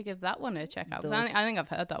 Have to give that one a check out. I think I've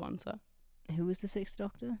heard that one. So. Who was the 6th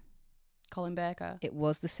Doctor? Colin Baker. It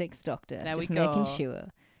was the 6th Doctor. There just we go. making sure.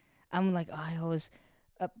 I'm like, I always...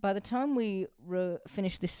 by the time we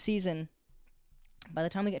finish this season, by the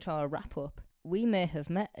time we get to our wrap-up, we may have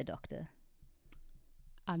met a Doctor.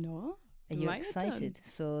 I know. Are you excited?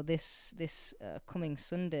 So this coming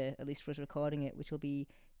Sunday, at least for us recording it, which will be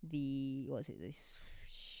the... What is it? This...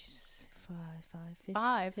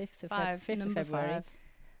 5th of February.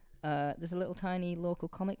 5. There's a little tiny local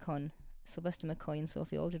Comic-Con. Sylvester McCoy and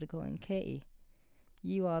Sophie Aldred are going. Katie,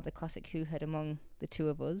 you are the classic Who head among the two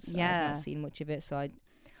of us. Yeah. I've not seen much of it, so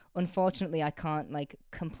unfortunately I can't like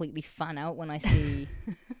completely fan out when I see.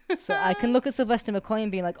 So I can look at Sylvester McCoy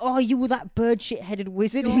and be like, "Oh, you were that bird shit-headed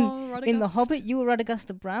wizard in The Hobbit. You were Radagast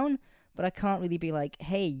the Brown." But I can't really be like,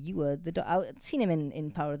 "Hey, you were the." I've seen him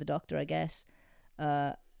in Power of the Doctor, I guess.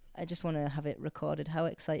 I just want to have it recorded. How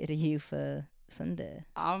excited are you for Sunday?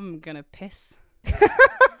 I'm gonna piss.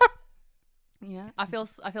 Yeah, I feel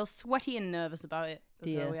sweaty and nervous about it.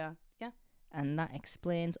 So yeah. And that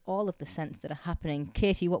explains all of the scents that are happening.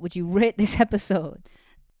 Katie, what would you rate this episode?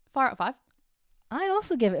 4 out of 5. I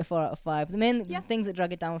also give it a 4 out of 5. The main things that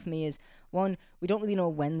drag it down for me is, one, we don't really know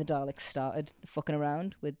when the Daleks started fucking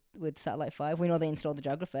around with Satellite 5. We know they installed the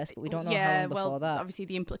Jagrafest, but we don't know how long before that. Obviously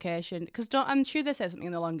the implication, because I'm sure they said something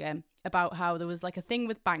in the long game about how there was like a thing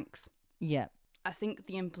with banks. Yeah. I think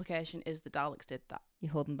the implication is the Daleks did that.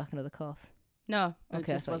 You're holding back another cough. No,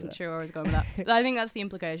 okay, I just wasn't sure where I was going with that. But I think that's the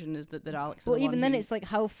implication, is that the Daleks. Well, even then, it's like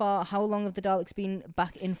how long have the Daleks been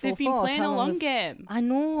back in full force? They've been playing a long game. I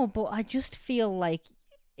know, but I just feel like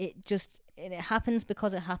it happens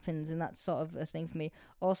because it happens, and that's sort of a thing for me.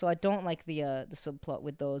 Also, I don't like the subplot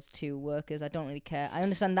with those two workers. I don't really care. I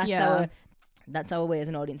understand that's our way as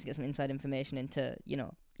an audience to get some inside information into, the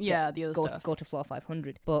other stuff. Go to floor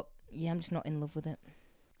 500, but yeah, I'm just not in love with it.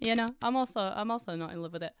 Yeah, no, I'm also not in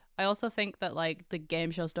love with it. I also think that like the game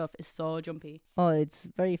show stuff is so jumpy. Oh, it's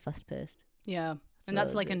very fast paced. Yeah, and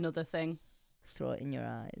that's like another thing. Throw it in your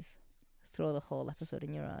eyes. Throw the whole episode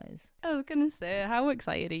in your eyes. I was gonna say, how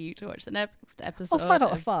excited are you to watch the next episode? 5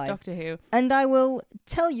 out of 5. Doctor Who. And I will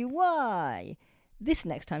tell you why. This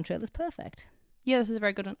next time trailer is perfect. Yeah, this is a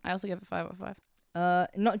very good one. I also give it 5 out of 5.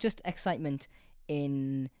 Not just excitement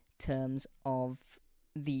in terms of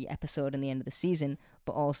the episode and the end of the season,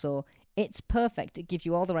 but also it's perfect. It gives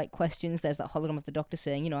you all the right questions. There's that hologram of the Doctor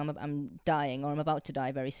saying, I'm dying, or I'm about to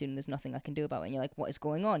die very soon. There's nothing I can do about it. And you're like, what is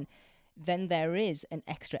going on? Then there is an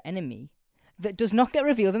extra enemy that does not get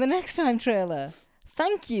revealed in the next time trailer.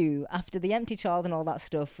 Thank you. After the empty child and all that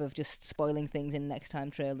stuff of just spoiling things in next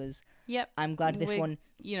time trailers. Yep. I'm glad this one,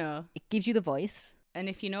 it gives you the voice. And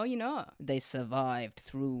if you know, you know. They survived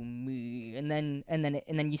through me, and then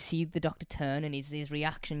you see the Doctor turn and his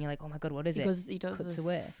reaction. You're like, oh my god, what is it? Because he does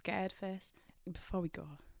a scared face. Before we go,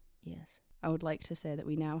 yes, I would like to say that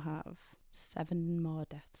we now have 7 more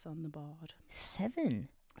deaths on the board. 7.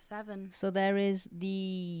 So there is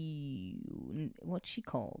what's she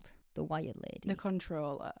called? The wired lady. The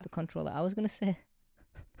controller. I was gonna say.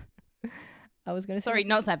 Sorry,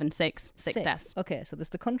 not 7. 6 deaths. Okay, so there's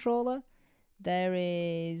the controller. There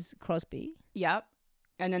is Crosby. Yep.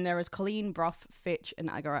 And then there is Colleen, Broth, Fitch, and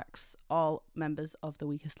Agarax, all members of the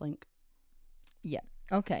Weakest Link. Yeah.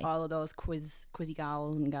 Okay. All of those quizzy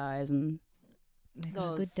gals and guys and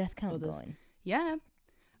those a good death count going. Yeah.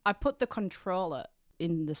 I put the controller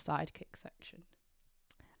in the sidekick section.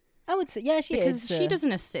 I would say, yeah, because she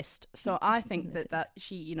doesn't assist. So I think that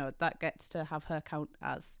she, that gets to have her count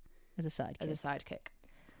as a sidekick.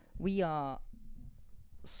 We are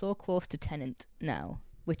so close to Tennant now,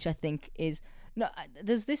 which I think is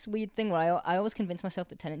there's this weird thing where I always convince myself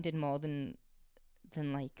that Tennant did more than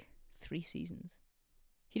like 3 seasons.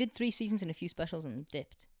 He did 3 seasons and a few specials and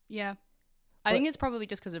dipped. Yeah, I think it's probably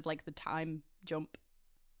just because of like the time jump.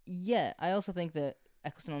 Yeah, I also think that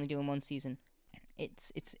Eccleston only doing 1 season.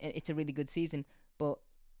 It's a really good season, but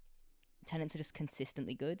Tennants are just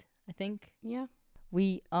consistently good, I think. Yeah,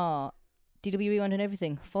 we are DW Rewind and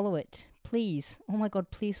everything. Follow it. Please. Oh my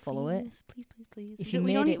god, please follow it. Please.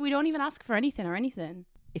 We don't even ask for anything or anything.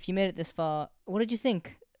 If you made it this far, what did you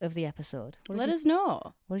think of the episode? Let us know.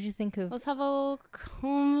 What did you think of... Let's have a little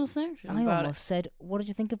conversation about it. I almost said, what did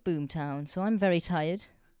you think of Boomtown? So I'm very tired.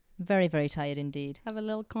 Very, very tired indeed. Have a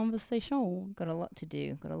little conversation. Got a lot to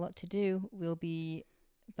do. We'll be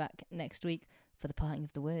back next week for The Parting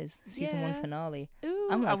of the Ways. Season 1 finale. Ooh,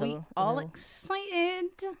 are we all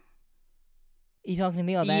excited? Are you talking to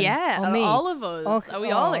me or them? Yeah, me? All of us. Are we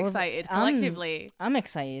all excited collectively? I'm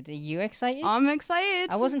excited. Are you excited? I'm excited.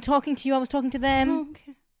 I wasn't talking to you. I was talking to them.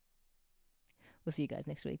 Okay. We'll see you guys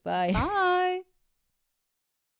next week. Bye. Bye.